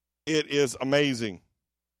 It is amazing.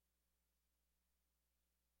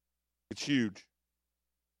 It's huge.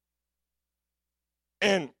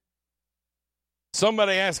 And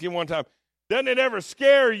somebody asked him one time, doesn't it ever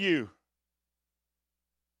scare you?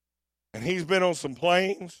 And he's been on some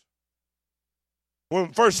planes.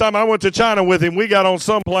 When first time I went to China with him, we got on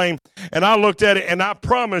some plane, and I looked at it, and I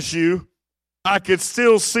promise you, I could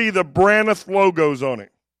still see the Braniff logos on it.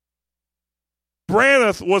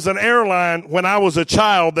 Braniff was an airline when I was a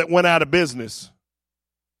child that went out of business.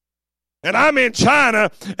 And I'm in China,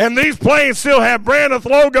 and these planes still have Braniff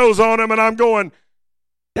logos on them, and I'm going,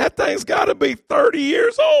 that thing's got to be 30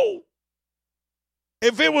 years old.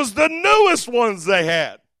 If it was the newest ones they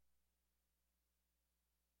had.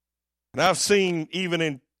 And I've seen, even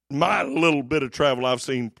in my little bit of travel, I've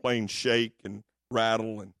seen planes shake and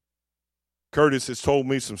rattle. And Curtis has told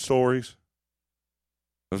me some stories.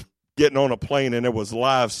 I was getting on a plane and there was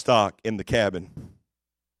livestock in the cabin.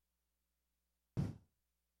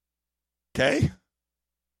 Okay?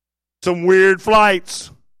 Some weird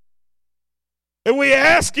flights. And we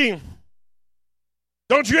ask him,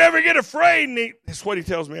 don't you ever get afraid? And that's what he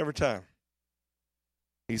tells me every time.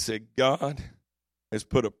 He said, God has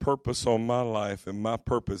put a purpose on my life, and my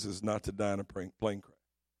purpose is not to die in a plane crash.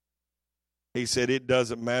 He said, it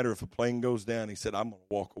doesn't matter if a plane goes down. He said, I'm going to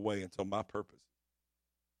walk away until my purpose.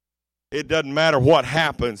 It doesn't matter what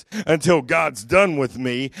happens until God's done with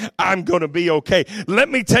me. I'm going to be okay. Let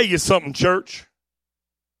me tell you something, church.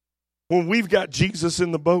 When we've got Jesus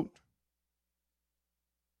in the boat,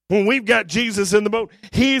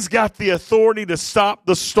 he's got the authority to stop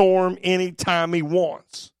the storm anytime he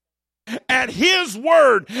wants. At his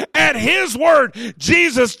word,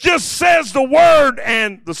 Jesus just says the word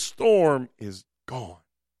and the storm is gone.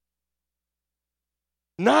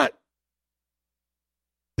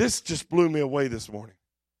 This just blew me away this morning.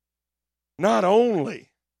 Not only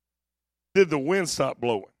did the wind stop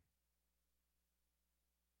blowing.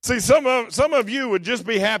 See, some of you would just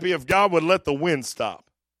be happy if God would let the wind stop.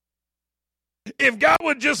 If God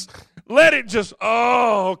would just let it just,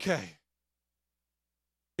 oh, okay.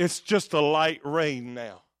 It's just a light rain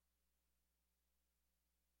now.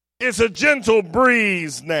 It's a gentle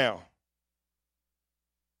breeze now.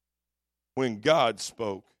 When God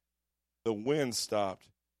spoke, the wind stopped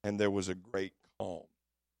and there was a great calm.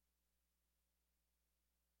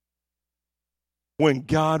 When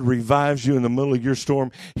God revives you in the middle of your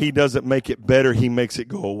storm, He doesn't make it better, He makes it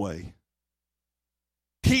go away.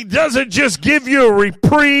 He doesn't just give you a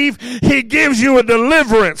reprieve, He gives you a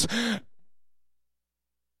deliverance.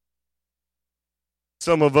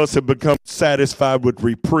 Some of us have become satisfied with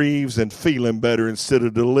reprieves and feeling better instead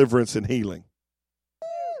of deliverance and healing.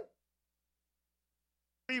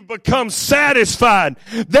 We've become satisfied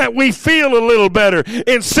that we feel a little better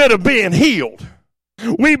instead of being healed.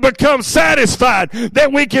 We become satisfied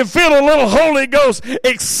that we can feel a little Holy Ghost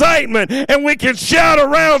excitement and we can shout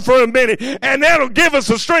around for a minute and that'll give us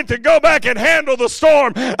the strength to go back and handle the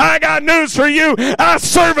storm. I got news for you. I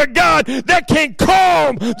serve a God that can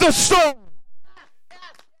calm the storm.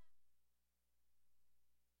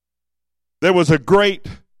 There was a great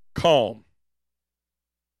calm.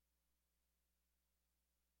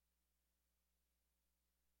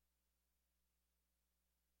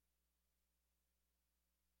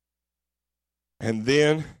 And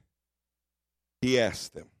then He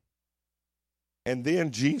asked them. And then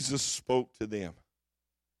Jesus spoke to them.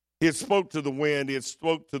 He had spoke to the wind. He had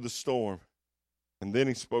spoke to the storm. And then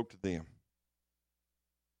He spoke to them.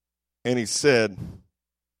 And He said,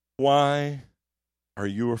 "Why are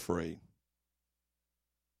you afraid?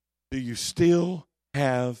 Do you still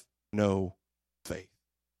have no faith?"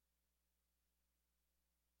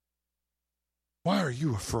 Why are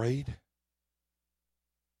you afraid?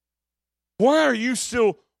 Why are you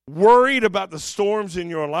still worried about the storms in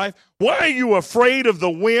your life? Why are you afraid of the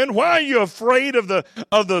wind? Why are you afraid of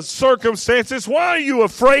the circumstances? Why are you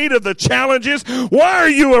afraid of the challenges? Why are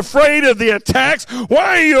you afraid of the attacks?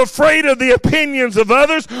 Why are you afraid of the opinions of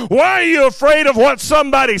others? Why are you afraid of what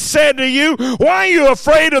somebody said to you? Why are you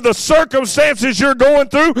afraid of the circumstances you're going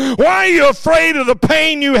through? Why are you afraid of the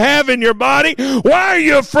pain you have in your body? Why are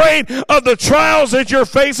you afraid of the trials that you're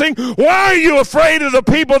facing? Why are you afraid of the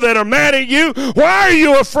people that are mad at you? Why are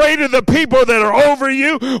you afraid of the people that are over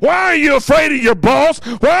you? Why are you afraid of your boss?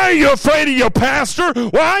 Why are you afraid of your pastor?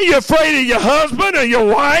 Why are you afraid of your husband or your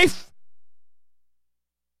wife?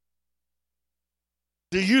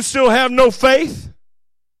 Do you still have no faith?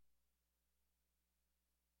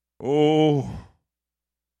 Oh,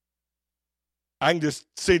 I can just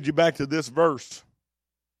send you back to this verse.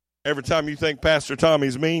 Every time you think Pastor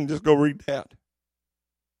Tommy's mean, just go read that.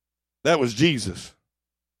 That was Jesus.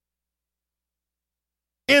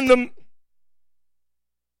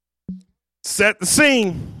 Set the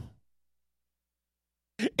scene.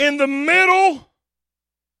 In the middle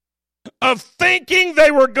of thinking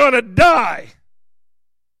they were going to die,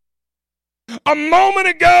 a moment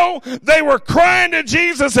ago, they were crying to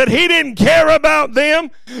Jesus that He didn't care about them.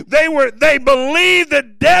 They believed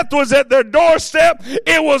that death was at their doorstep.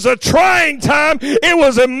 It was a trying time. It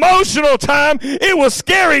was emotional time. It was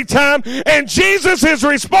scary time. And Jesus'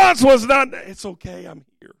 response was not, "It's okay, I'm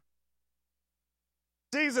here."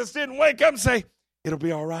 Jesus didn't wake up and say, "It'll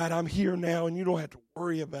be all right, I'm here now, and you don't have to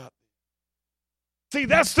worry about it." See,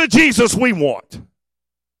 that's the Jesus we want.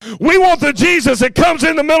 We want the Jesus that comes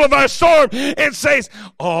in the middle of our storm and says,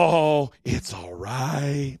 "Oh, it's all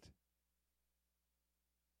right."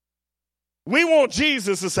 We want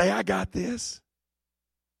Jesus to say, "I got this.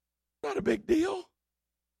 Not a big deal."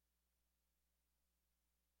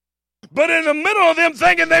 But in the middle of them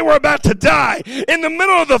thinking they were about to die, in the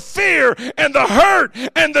middle of the fear and the hurt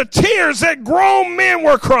and the tears that grown men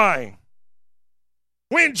were crying,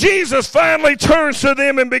 when Jesus finally turns to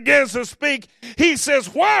them and begins to speak, He says,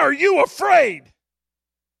 "Why are you afraid?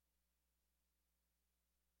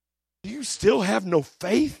 Do you still have no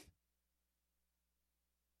faith?"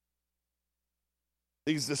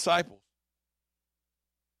 These disciples,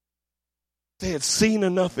 they had seen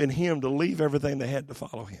enough in Him to leave everything they had to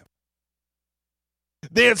follow Him.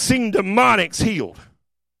 They had seen demonics healed.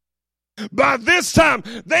 By this time,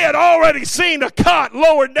 they had already seen a cot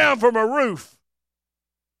lowered down from a roof.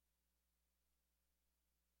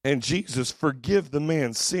 And Jesus forgives the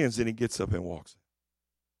man's sins, and he gets up and walks.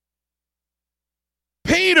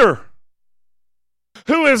 Peter,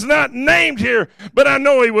 who is not named here, but I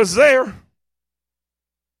know he was there.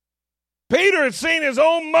 Peter had seen his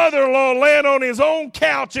own mother-in-law laying on his own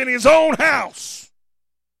couch in his own house.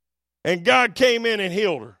 And God came in and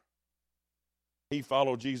healed her. He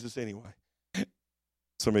followed Jesus anyway.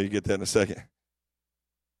 Some of you get that in a second.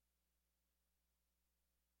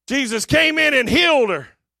 Jesus came in and healed her.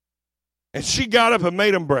 And she got up and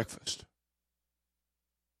made him breakfast.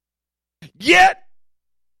 Yet,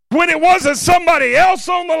 When it wasn't somebody else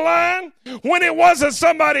on the line, when it wasn't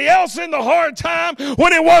somebody else in the hard time,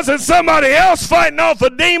 when it wasn't somebody else fighting off a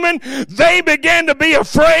demon, they began to be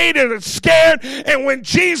afraid and scared. And when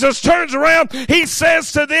Jesus turns around, he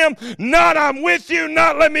says to them, not I'm with you,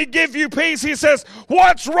 not let me give you peace. He says,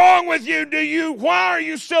 what's wrong with you? Why are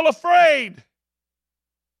you still afraid?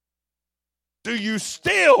 Do you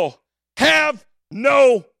still have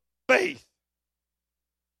no faith?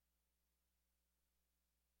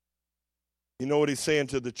 You know what he's saying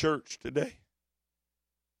to the church today?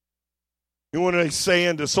 You know what he's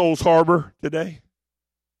saying to Souls Harbor today?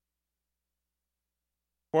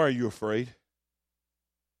 Why are you afraid?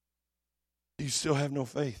 Do you still have no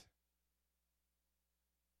faith?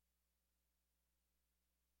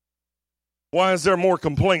 Why is there more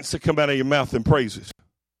complaints that come out of your mouth than praises?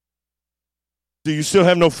 Do you still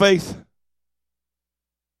have no faith?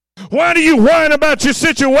 Why do you whine about your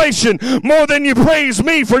situation more than you praise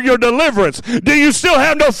me for your deliverance? Do you still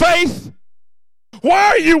have no faith? Why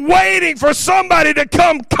are you waiting for somebody to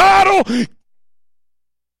come coddle?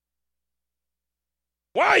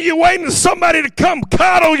 Why are you waiting for somebody to come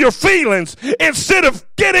coddle your feelings instead of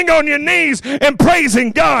getting on your knees and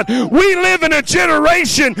praising God? We live in a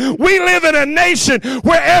generation, we live in a nation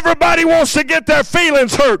where everybody wants to get their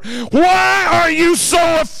feelings hurt. Why are you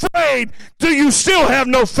so afraid? Do you still have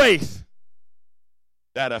no faith?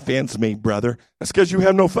 That offends me, brother. That's because you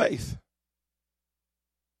have no faith.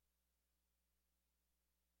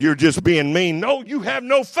 You're just being mean. No, you have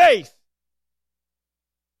no faith.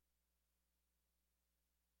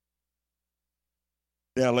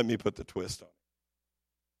 Now let me put the twist on it.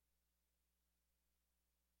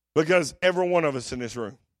 Because every one of us in this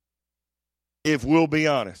room, if we'll be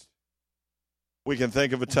honest, we can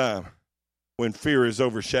think of a time when fear has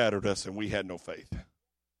overshadowed us and we had no faith.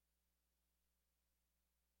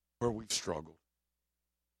 Where we've struggled.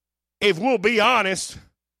 If we'll be honest,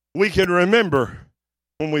 we can remember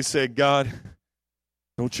when we said, God,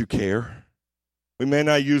 don't you care? We may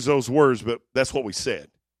not use those words, but that's what we said.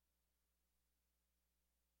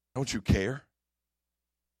 Don't you care?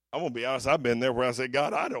 I'm going to be honest, I've been there where I said,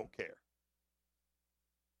 God, I don't care.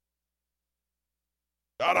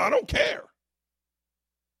 God, I don't care.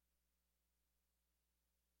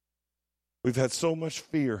 We've had so much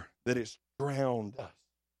fear that it's drowned us.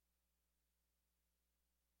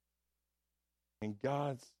 And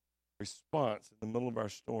God's response in the middle of our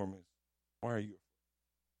storm is, why are you?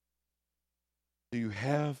 Do you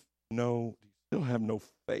still have no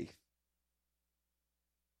faith?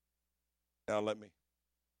 Now let me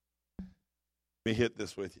hit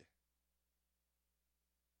this with you.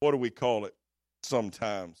 What do we call it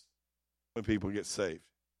sometimes when people get saved?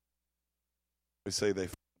 We say they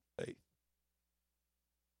found faith.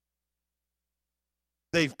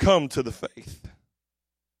 They've come to the faith.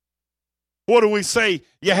 What do we say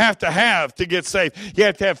you have to get saved? You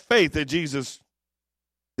have to have faith that Jesus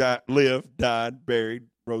lived, died, buried,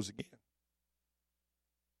 rose again.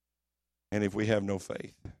 And if we have no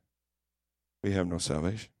faith, we have no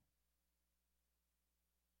salvation.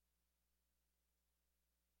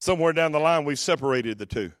 Somewhere down the line, we've separated the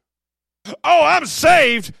two. Oh, I'm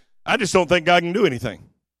saved. I just don't think God can do anything.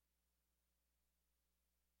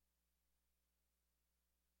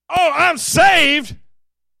 Oh, I'm saved.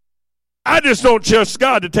 I just don't trust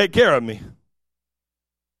God to take care of me.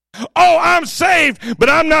 Oh, I'm saved,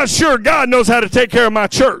 but I'm not sure God knows how to take care of my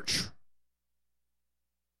church.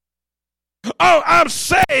 Oh, I'm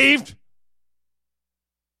saved,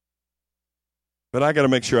 but I got to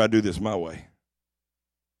make sure I do this my way.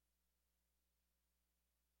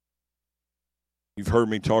 You've heard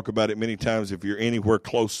me talk about it many times. If you're anywhere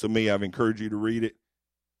close to me, I've encouraged you to read it.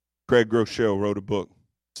 Craig Groeschel wrote a book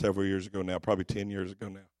several years ago now, probably 10 years ago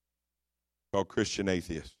now, called Christian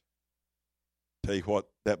Atheist. Tell you what,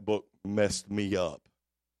 that book messed me up.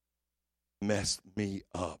 Messed me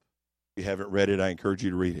up. If you haven't read it, I encourage you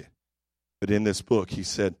to read it. But in this book, he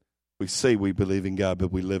said, we say we believe in God,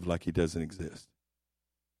 but we live like he doesn't exist.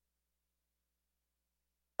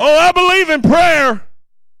 Oh, I believe in prayer,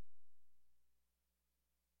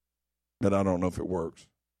 but I don't know if it works.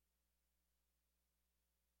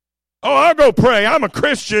 Oh, I'll go pray. I'm a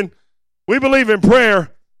Christian. We believe in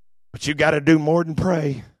prayer, but you got to do more than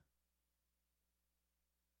pray.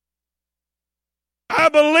 I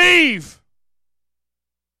believe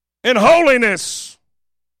in holiness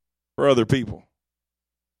for other people,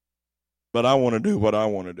 but I want to do what I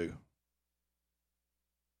want to do.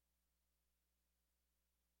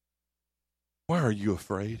 Why are you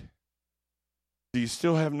afraid? Do you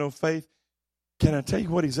still have no faith? Can I tell you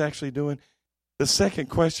what he's actually doing? The second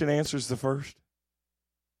question answers the first.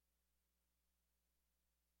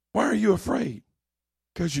 Why are you afraid?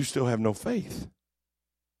 Because you still have no faith.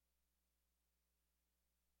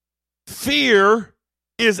 Fear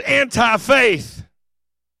is anti-faith.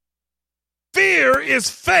 Fear is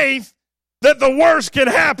faith that the worst can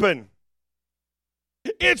happen.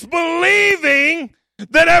 It's believing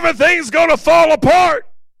that everything's going to fall apart.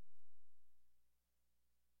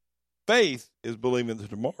 Faith is believing that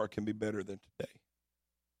tomorrow can be better than today.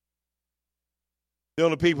 The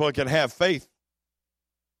only people that can have faith,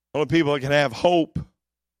 the only people that can have hope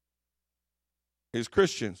is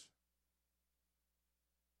Christians.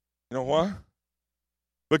 You know why?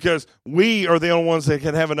 Because we are the only ones that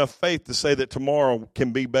can have enough faith to say that tomorrow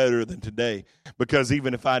can be better than today. Because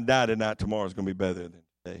even if I die tonight, tomorrow's going to be better than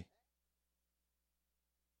today.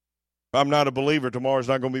 If I'm not a believer, tomorrow's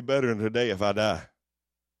not going to be better than today if I die.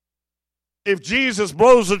 If Jesus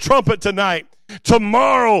blows the trumpet tonight,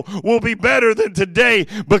 tomorrow will be better than today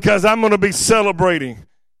because I'm going to be celebrating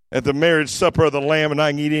at the marriage supper of the Lamb, and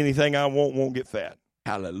I can eat anything I want, won't get fat.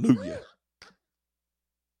 Hallelujah.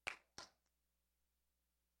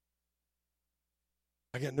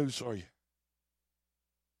 I got news for you.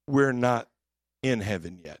 We're not in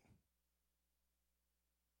heaven yet.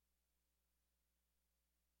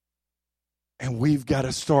 And we've got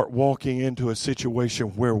to start walking into a situation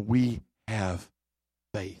where we have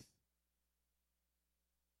faith.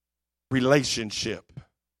 Relationship.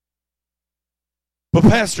 But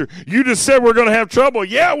Pastor, you just said we're going to have trouble.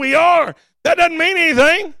 Yeah, we are. That doesn't mean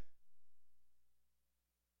anything.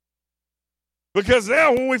 Because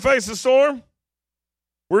now when we face a storm,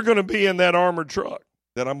 we're going to be in that armored truck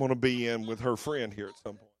that I'm going to be in with her friend here at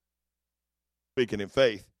some point. Speaking in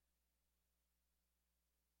faith.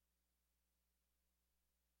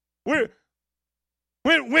 When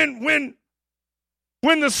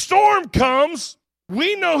the storm comes,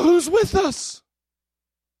 we know who's with us.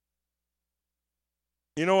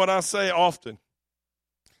 You know what I say often?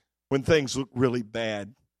 When things look really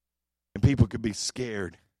bad and people could be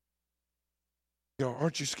scared. You know,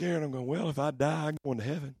 aren't you scared? I'm going, well, if I die, I'm going to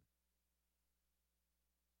heaven.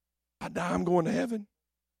 If I die, I'm going to heaven.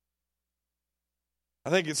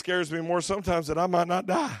 I think it scares me more sometimes that I might not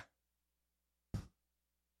die.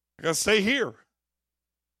 I got to stay here.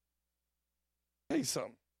 Tell you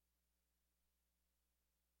something.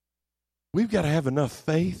 We've got to have enough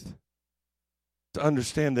faith to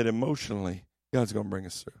understand that emotionally, God's going to bring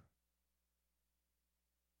us through.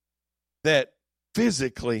 That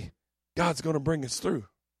physically, God's going to bring us through.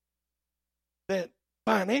 That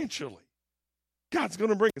financially, God's going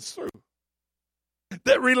to bring us through.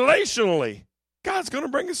 That relationally, God's going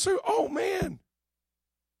to bring us through. Oh, man.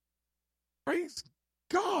 Praise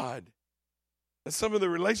God. And some of the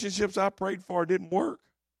relationships I prayed for didn't work.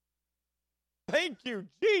 Thank you,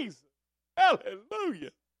 Jesus. Hallelujah.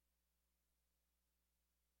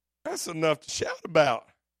 That's enough to shout about.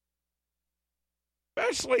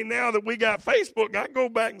 Especially now that we got Facebook, I go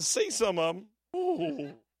back and see some of them.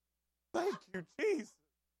 Oh, thank you, Jesus.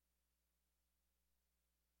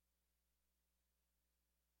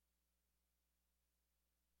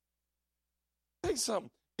 Say something.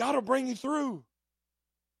 God will bring you through.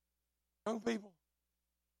 Young people,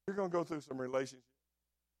 you're going to go through some relationships,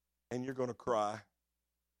 and you're going to cry.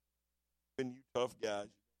 And you tough guys,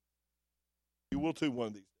 you will too one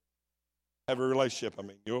of these days. Have a relationship. I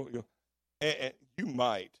mean, you'll and you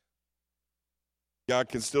might. God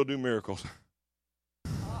can still do miracles.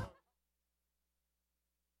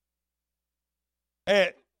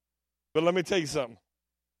 But let me tell you something.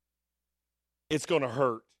 It's going to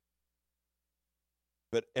hurt.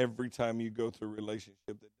 But every time you go through a relationship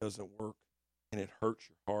that doesn't work, and it hurts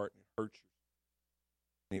your heart, and it hurts you,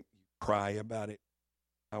 and you cry about it,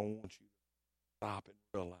 I want you to stop and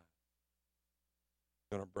realize it's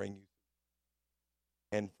going to bring you.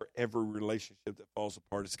 And for every relationship that falls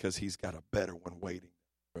apart, it's because he's got a better one waiting down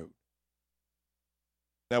the road.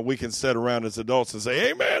 Now, we can sit around as adults and say,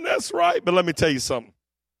 hey, man, that's right. But let me tell you something.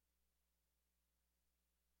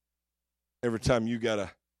 Every time you got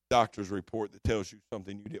a doctor's report that tells you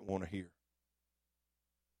something you didn't want to hear,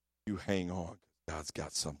 you hang on. God's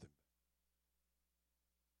got something.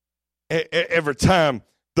 Every time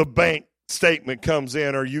the bank statement comes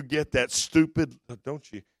in or you get that stupid,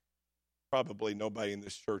 don't you? Probably nobody in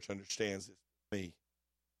this church understands this but me.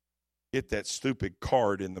 Get that stupid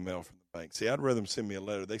card in the mail from the bank. See, I'd rather them send me a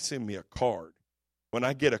letter. They send me a card. When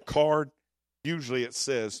I get a card, usually it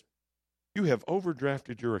says, you have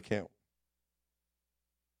overdrafted your account.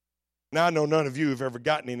 Now, I know none of you have ever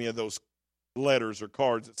gotten any of those letters or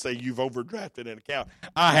cards that say you've overdrafted an account.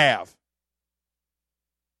 I have.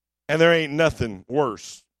 And there ain't nothing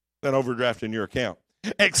worse than overdrafting your account.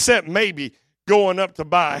 Except maybe going up to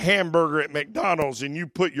buy a hamburger at McDonald's and you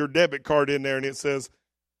put your debit card in there and it says,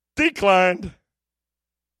 declined.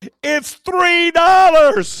 It's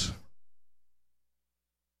 $3.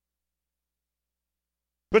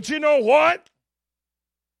 But you know what?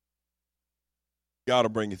 God will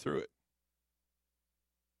bring you through it.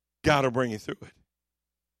 God will bring you through it.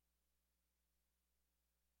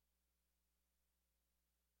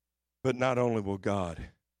 But not only will God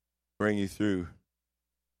bring you through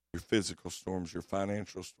your physical storms, your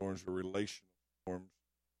financial storms, your relational storms,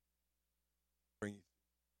 bring you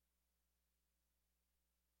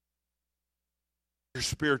through your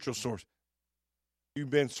spiritual storms. You've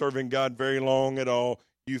been serving God very long at all.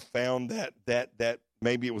 You found that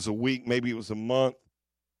maybe it was a week, maybe it was a month,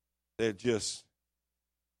 that just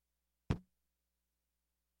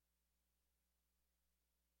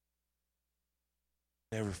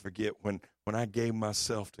never forget when I gave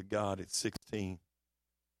myself to God at 16.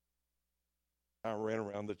 I ran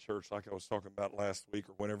around the church like I was talking about last week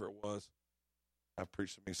or whenever it was. I've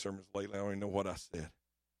preached so many sermons lately, I don't even know what I said.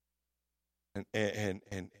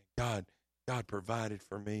 And God provided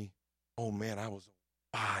for me. Oh man, I was on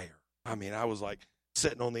fire. I mean, I was like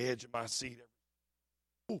sitting on the edge of my seat.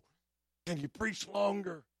 Oh, can you preach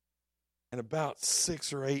longer? And about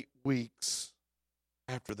 6 or 8 weeks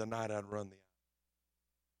after the night I'd run the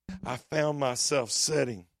I found myself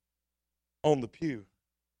sitting on the pew.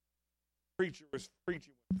 The preacher was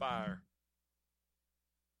preaching with fire.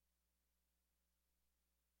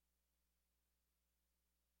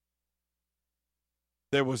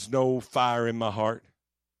 There was no fire in my heart.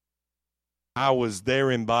 I was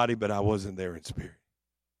there in body, but I wasn't there in spirit.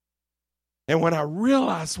 And when I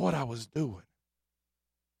realized what I was doing,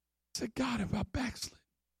 I said, God, have I backslid?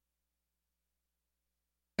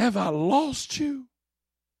 Have I lost you?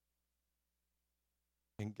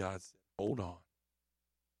 And God said, hold on.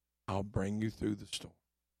 I'll bring you through the storm.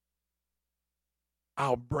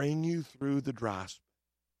 I'll bring you through the dry spell.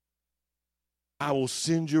 I will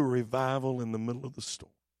send you a revival in the middle of the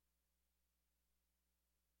storm.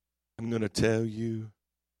 I'm going to tell you,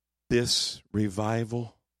 this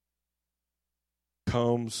revival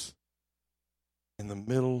comes in the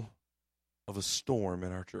middle of a storm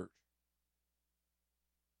in our church.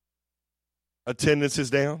 Attendance is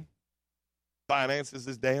down. Finances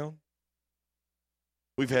is down.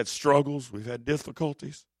 We've had struggles. We've had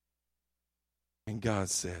difficulties. And God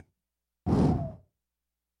said,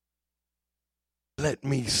 let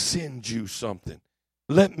me send you something.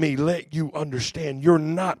 Let me let you understand you're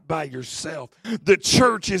not by yourself. The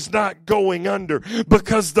church is not going under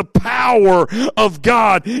because the power of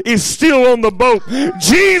God is still on the boat.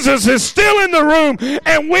 Jesus is still in the room,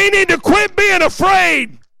 and we need to quit being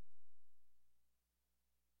afraid.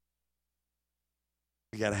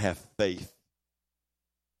 We got to have faith.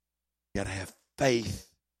 You got to have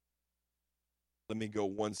faith. Let me go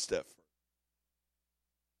one step further.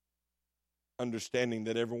 Understanding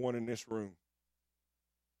that everyone in this room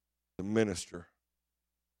is a minister.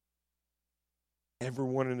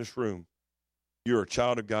 Everyone in this room, you're a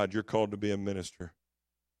child of God. You're called to be a minister.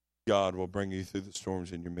 God will bring you through the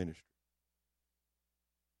storms in your ministry.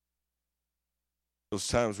 Those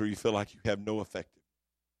times where you feel like you have no effectiveness.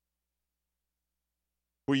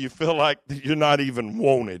 Where you feel like you're not even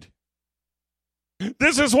wanted.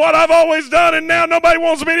 This is what I've always done, and now nobody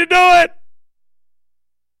wants me to do it.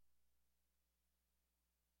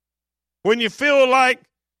 When you feel like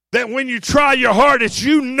that when you try your hardest,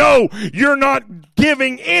 you know you're not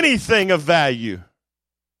giving anything of value.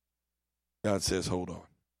 God says, hold on.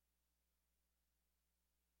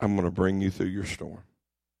 I'm going to bring you through your storm.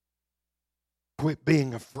 Quit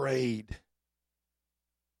being afraid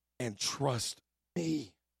and trust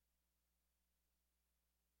me.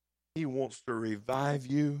 He wants to revive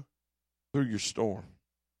you through your storm.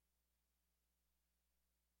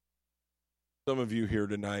 Some of you here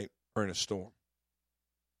tonight are in a storm.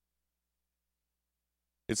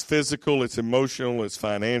 It's physical, it's emotional, it's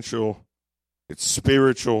financial, it's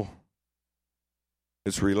spiritual,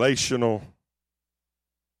 it's relational.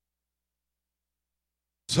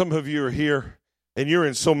 Some of you are here and you're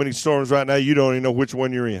in so many storms right now you don't even know which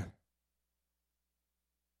one you're in.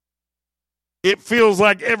 It feels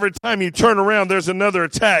like every time you turn around, there's another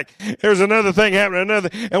attack. There's another thing happening,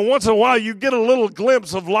 and once in a while you get a little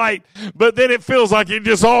glimpse of light, but then it feels like it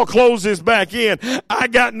just all closes back in. I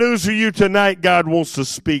got news for you tonight. God wants to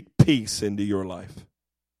speak peace into your life.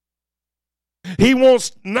 He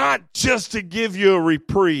wants not just to give you a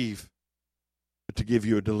reprieve, but to give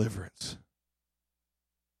you a deliverance.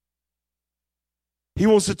 He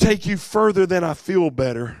wants to take you further than I feel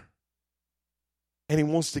better. And he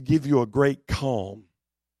wants to give you a great calm.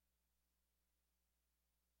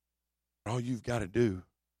 All you've got to do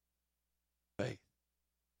is faith.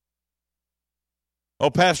 Oh,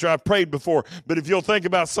 Pastor, I've prayed before, but if you'll think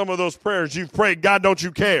about some of those prayers you've prayed, God, don't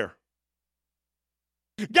you care?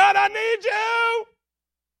 God, I need you.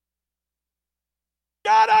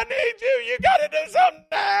 God, I need you. You got to do something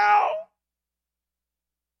now.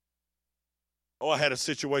 Oh, I had a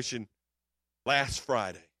situation last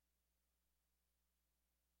Friday.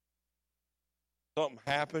 Something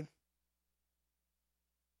happened.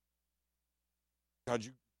 God,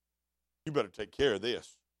 you better take care of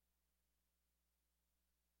this.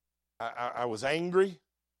 I was angry.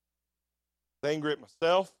 I was angry at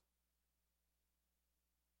myself.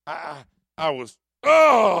 I was,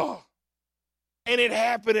 and it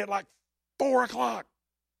happened at like 4 o'clock.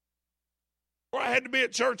 Or I had to be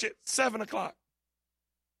at church at 7 o'clock.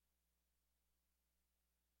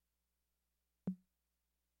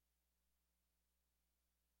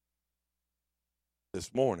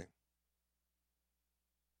 This morning,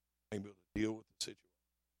 I'm able to deal with the situation.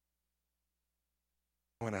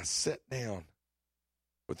 When I sat down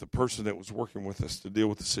with the person that was working with us to deal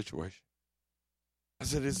with the situation, I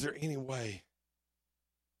said, is there any way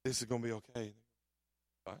this is going to be okay?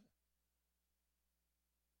 Fine.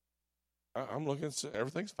 I'm looking,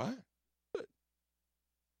 everything's fine. Good.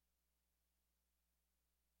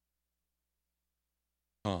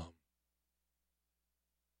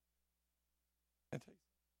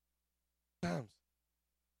 Times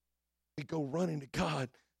we go running to God,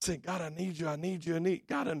 saying, God, I need you, I need you, I need.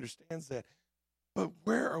 God understands that. But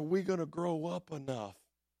where are we going to grow up enough?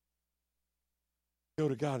 Go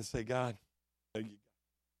to God and say, God, I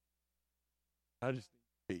just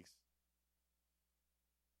need peace.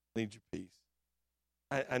 I need your peace.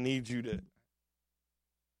 I need you to,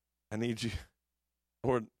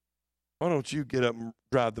 Lord, why don't you get up and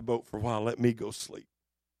drive the boat for a while? Let me go sleep.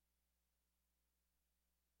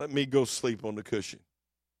 Let me go sleep on the cushion.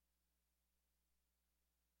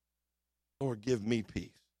 Lord, give me peace.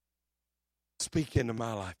 Speak into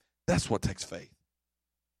my life. That's what takes faith.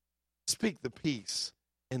 Speak the peace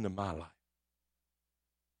into my life.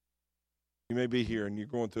 You may be here and you're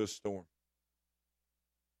going through a storm.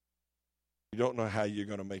 You don't know how you're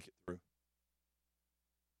going to make it through.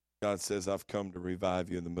 God says, I've come to revive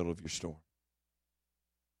you in the middle of your storm.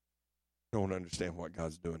 I don't understand what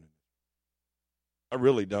God's doing. I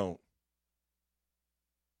really don't.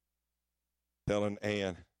 Telling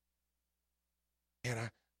Ann,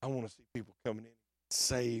 I want to see people coming in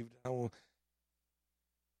saved. And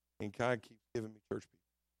God keeps giving me church people.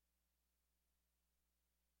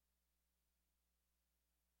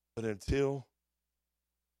 But until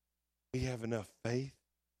we have enough faith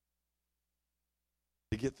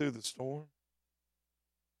to get through the storm,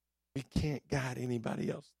 we can't guide anybody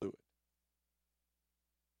else through it.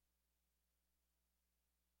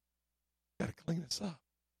 Got to clean us up.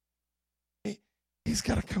 He's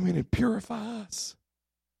got to come in and purify us.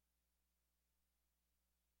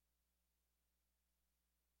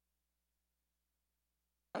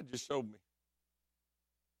 God just showed me.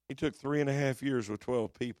 He took 3.5 years with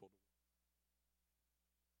 12 people.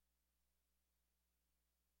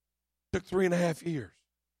 It took 3.5 years.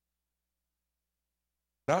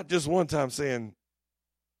 Not just one time saying,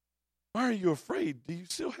 why are you afraid? Do you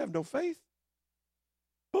still have no faith?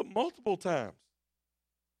 But multiple times.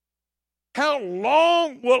 How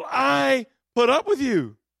long will I put up with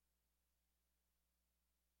you?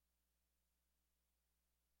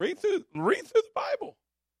 Read through the Bible.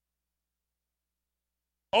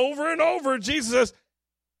 Over and over, Jesus says,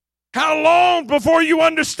 how long before you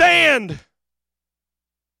understand?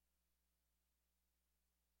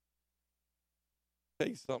 Tell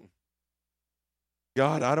you something.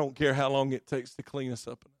 God, I don't care how long it takes to clean us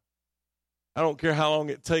up. I don't care how long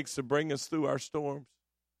it takes to bring us through our storms.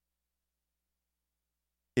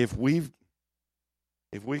 If we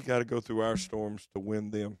got to go through our storms to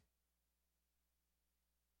win them.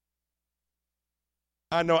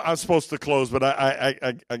 I know I'm supposed to close, but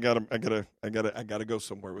I gotta go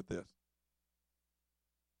somewhere with this.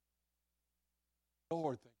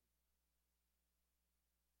 Lord, thank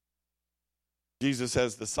you. Jesus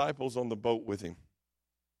has disciples on the boat with him,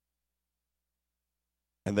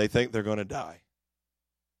 and they think they're going to die.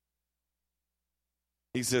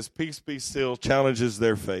 He says, peace be still, challenges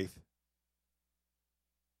their faith.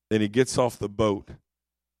 Then he gets off the boat,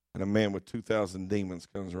 and a man with 2,000 demons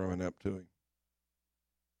comes running up to him.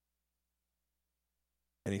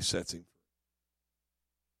 And he sets him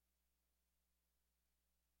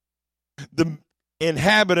free. The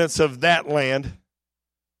inhabitants of that land,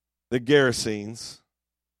 the Gerasenes,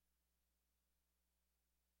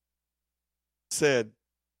 said,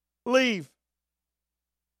 leave.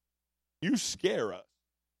 You scare us.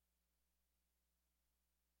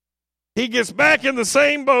 He gets back in the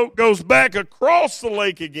same boat, goes back across the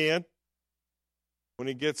lake again. When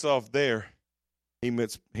he gets off there, he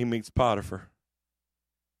meets Potiphar.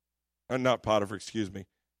 Not Potiphar, excuse me.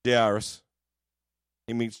 Jairus.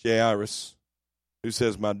 He meets Jairus, who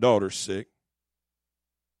says, my daughter's sick.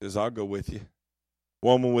 He says, I'll go with you.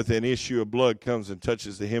 Woman with an issue of blood comes and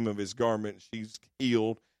touches the hem of his garment. She's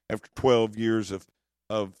healed after 12 years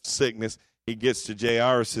of sickness. He gets to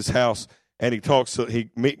Jairus' house, and he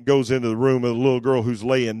goes into the room of the little girl who's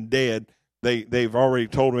laying dead. They've already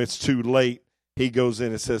told him it's too late. He goes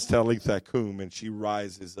in and says, Talitha cum, and she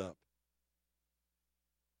rises up.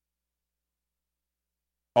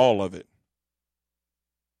 All of it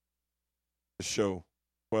to show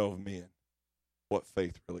 12 men what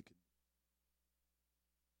faith really can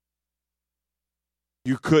do.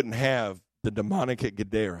 You couldn't have the demonic at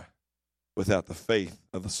Gadara without the faith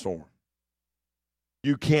of the storm.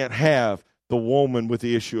 You can't have the woman with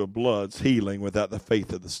the issue of blood's healing without the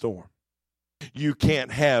faith of the storm. You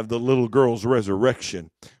can't have the little girl's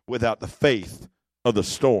resurrection without the faith of the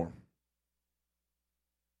storm.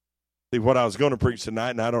 See, what I was going to preach tonight,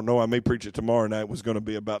 and I don't know, I may preach it tomorrow night, was going to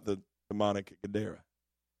be about the demonic at Gadara.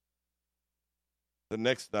 The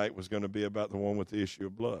next night was going to be about the one with the issue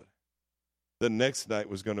of blood. The next night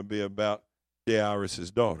was going to be about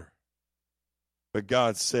Jairus' daughter. But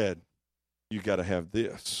God said, you got to have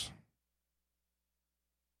this.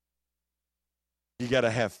 You got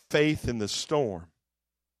to have faith in the storm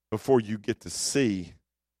before you get to see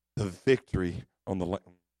the victory on the land.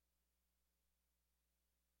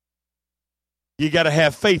 You got to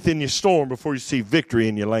have faith in your storm before you see victory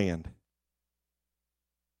in your land.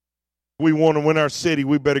 We want to win our city,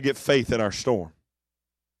 we better get faith in our storm.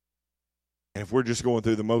 And if we're just going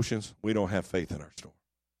through the motions, we don't have faith in our storm.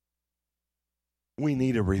 We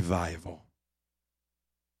need a revival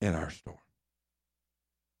in our storm.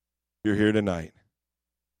 You're here tonight.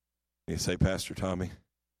 You say, Pastor Tommy,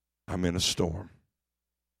 I'm in a storm.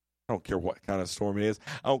 I don't care what kind of storm it is.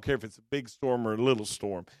 I don't care if it's a big storm or a little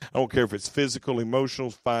storm. I don't care if it's physical,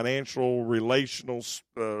 emotional, financial, relational,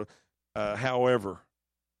 however.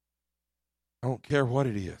 I don't care what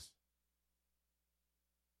it is.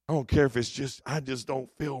 I don't care if it's I just don't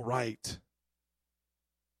feel right.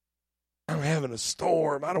 I'm having a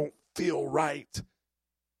storm. I don't feel right.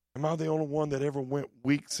 Am I the only one that ever went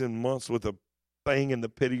weeks and months with a thing in the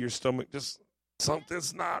pit of your stomach? Just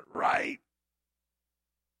something's not right.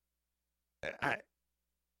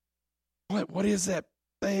 What is that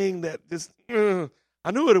thing that just,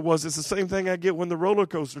 I knew what it was. It's the same thing I get when the roller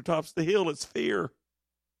coaster tops the hill. It's fear.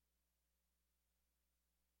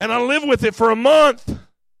 And I live with it for a month.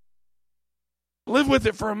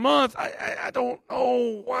 I don't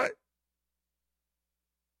know what.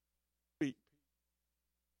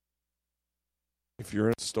 If you're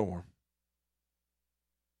in a storm,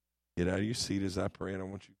 get out of your seat as I pray, and I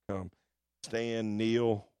want you to come. Stand,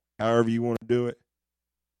 kneel, however you want to do it.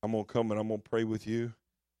 I'm going to come and I'm going to pray with you.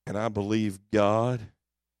 And I believe God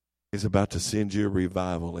is about to send you a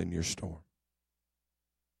revival in your storm.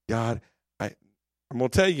 God, I'm going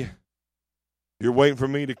to tell you, you're waiting for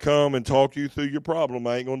me to come and talk you through your problem.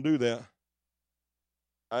 I ain't going to do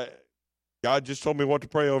that. God just told me what to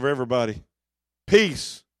pray over everybody.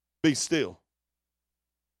 Peace, be still.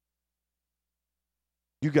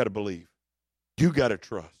 You got to believe. You got to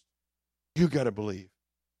trust. You got to believe.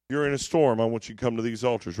 You're in a storm. I want you to come to these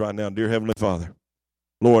altars right now. Dear Heavenly Father,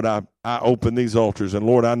 Lord, I open these altars, and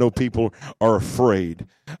Lord, I know people are afraid.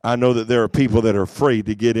 I know that there are people that are afraid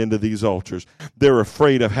to get into these altars. They're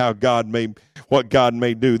afraid of what God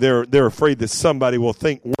may do. They're afraid that somebody will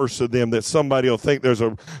think worse of them, that somebody will think there's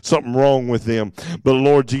something wrong with them. But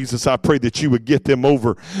Lord Jesus, I pray that you would get them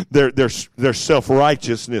over their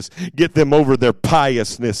self-righteousness, get them over their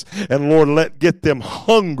piousness, and Lord, get them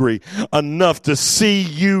hungry enough to see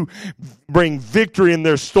you bring victory in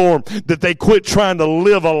their storm, that they quit trying to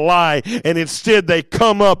live a lie, and instead they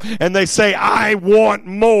come up and they say, I want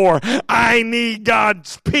more. I need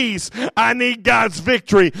God's peace. I need God's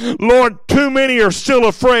victory. Lord, too many are still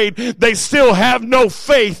afraid. They still have no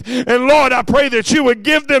faith. And Lord, I pray that you would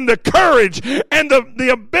give them the courage and the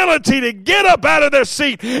ability to get up out of their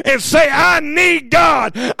seat and say, I need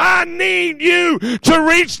God. I need you to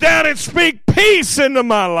reach down and speak peace into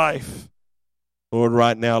my life. Lord,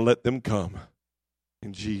 right now, let them come.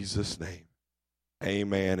 In Jesus' name.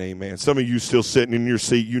 Amen, amen. Some of you still sitting in your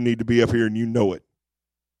seat, you need to be up here and you know it.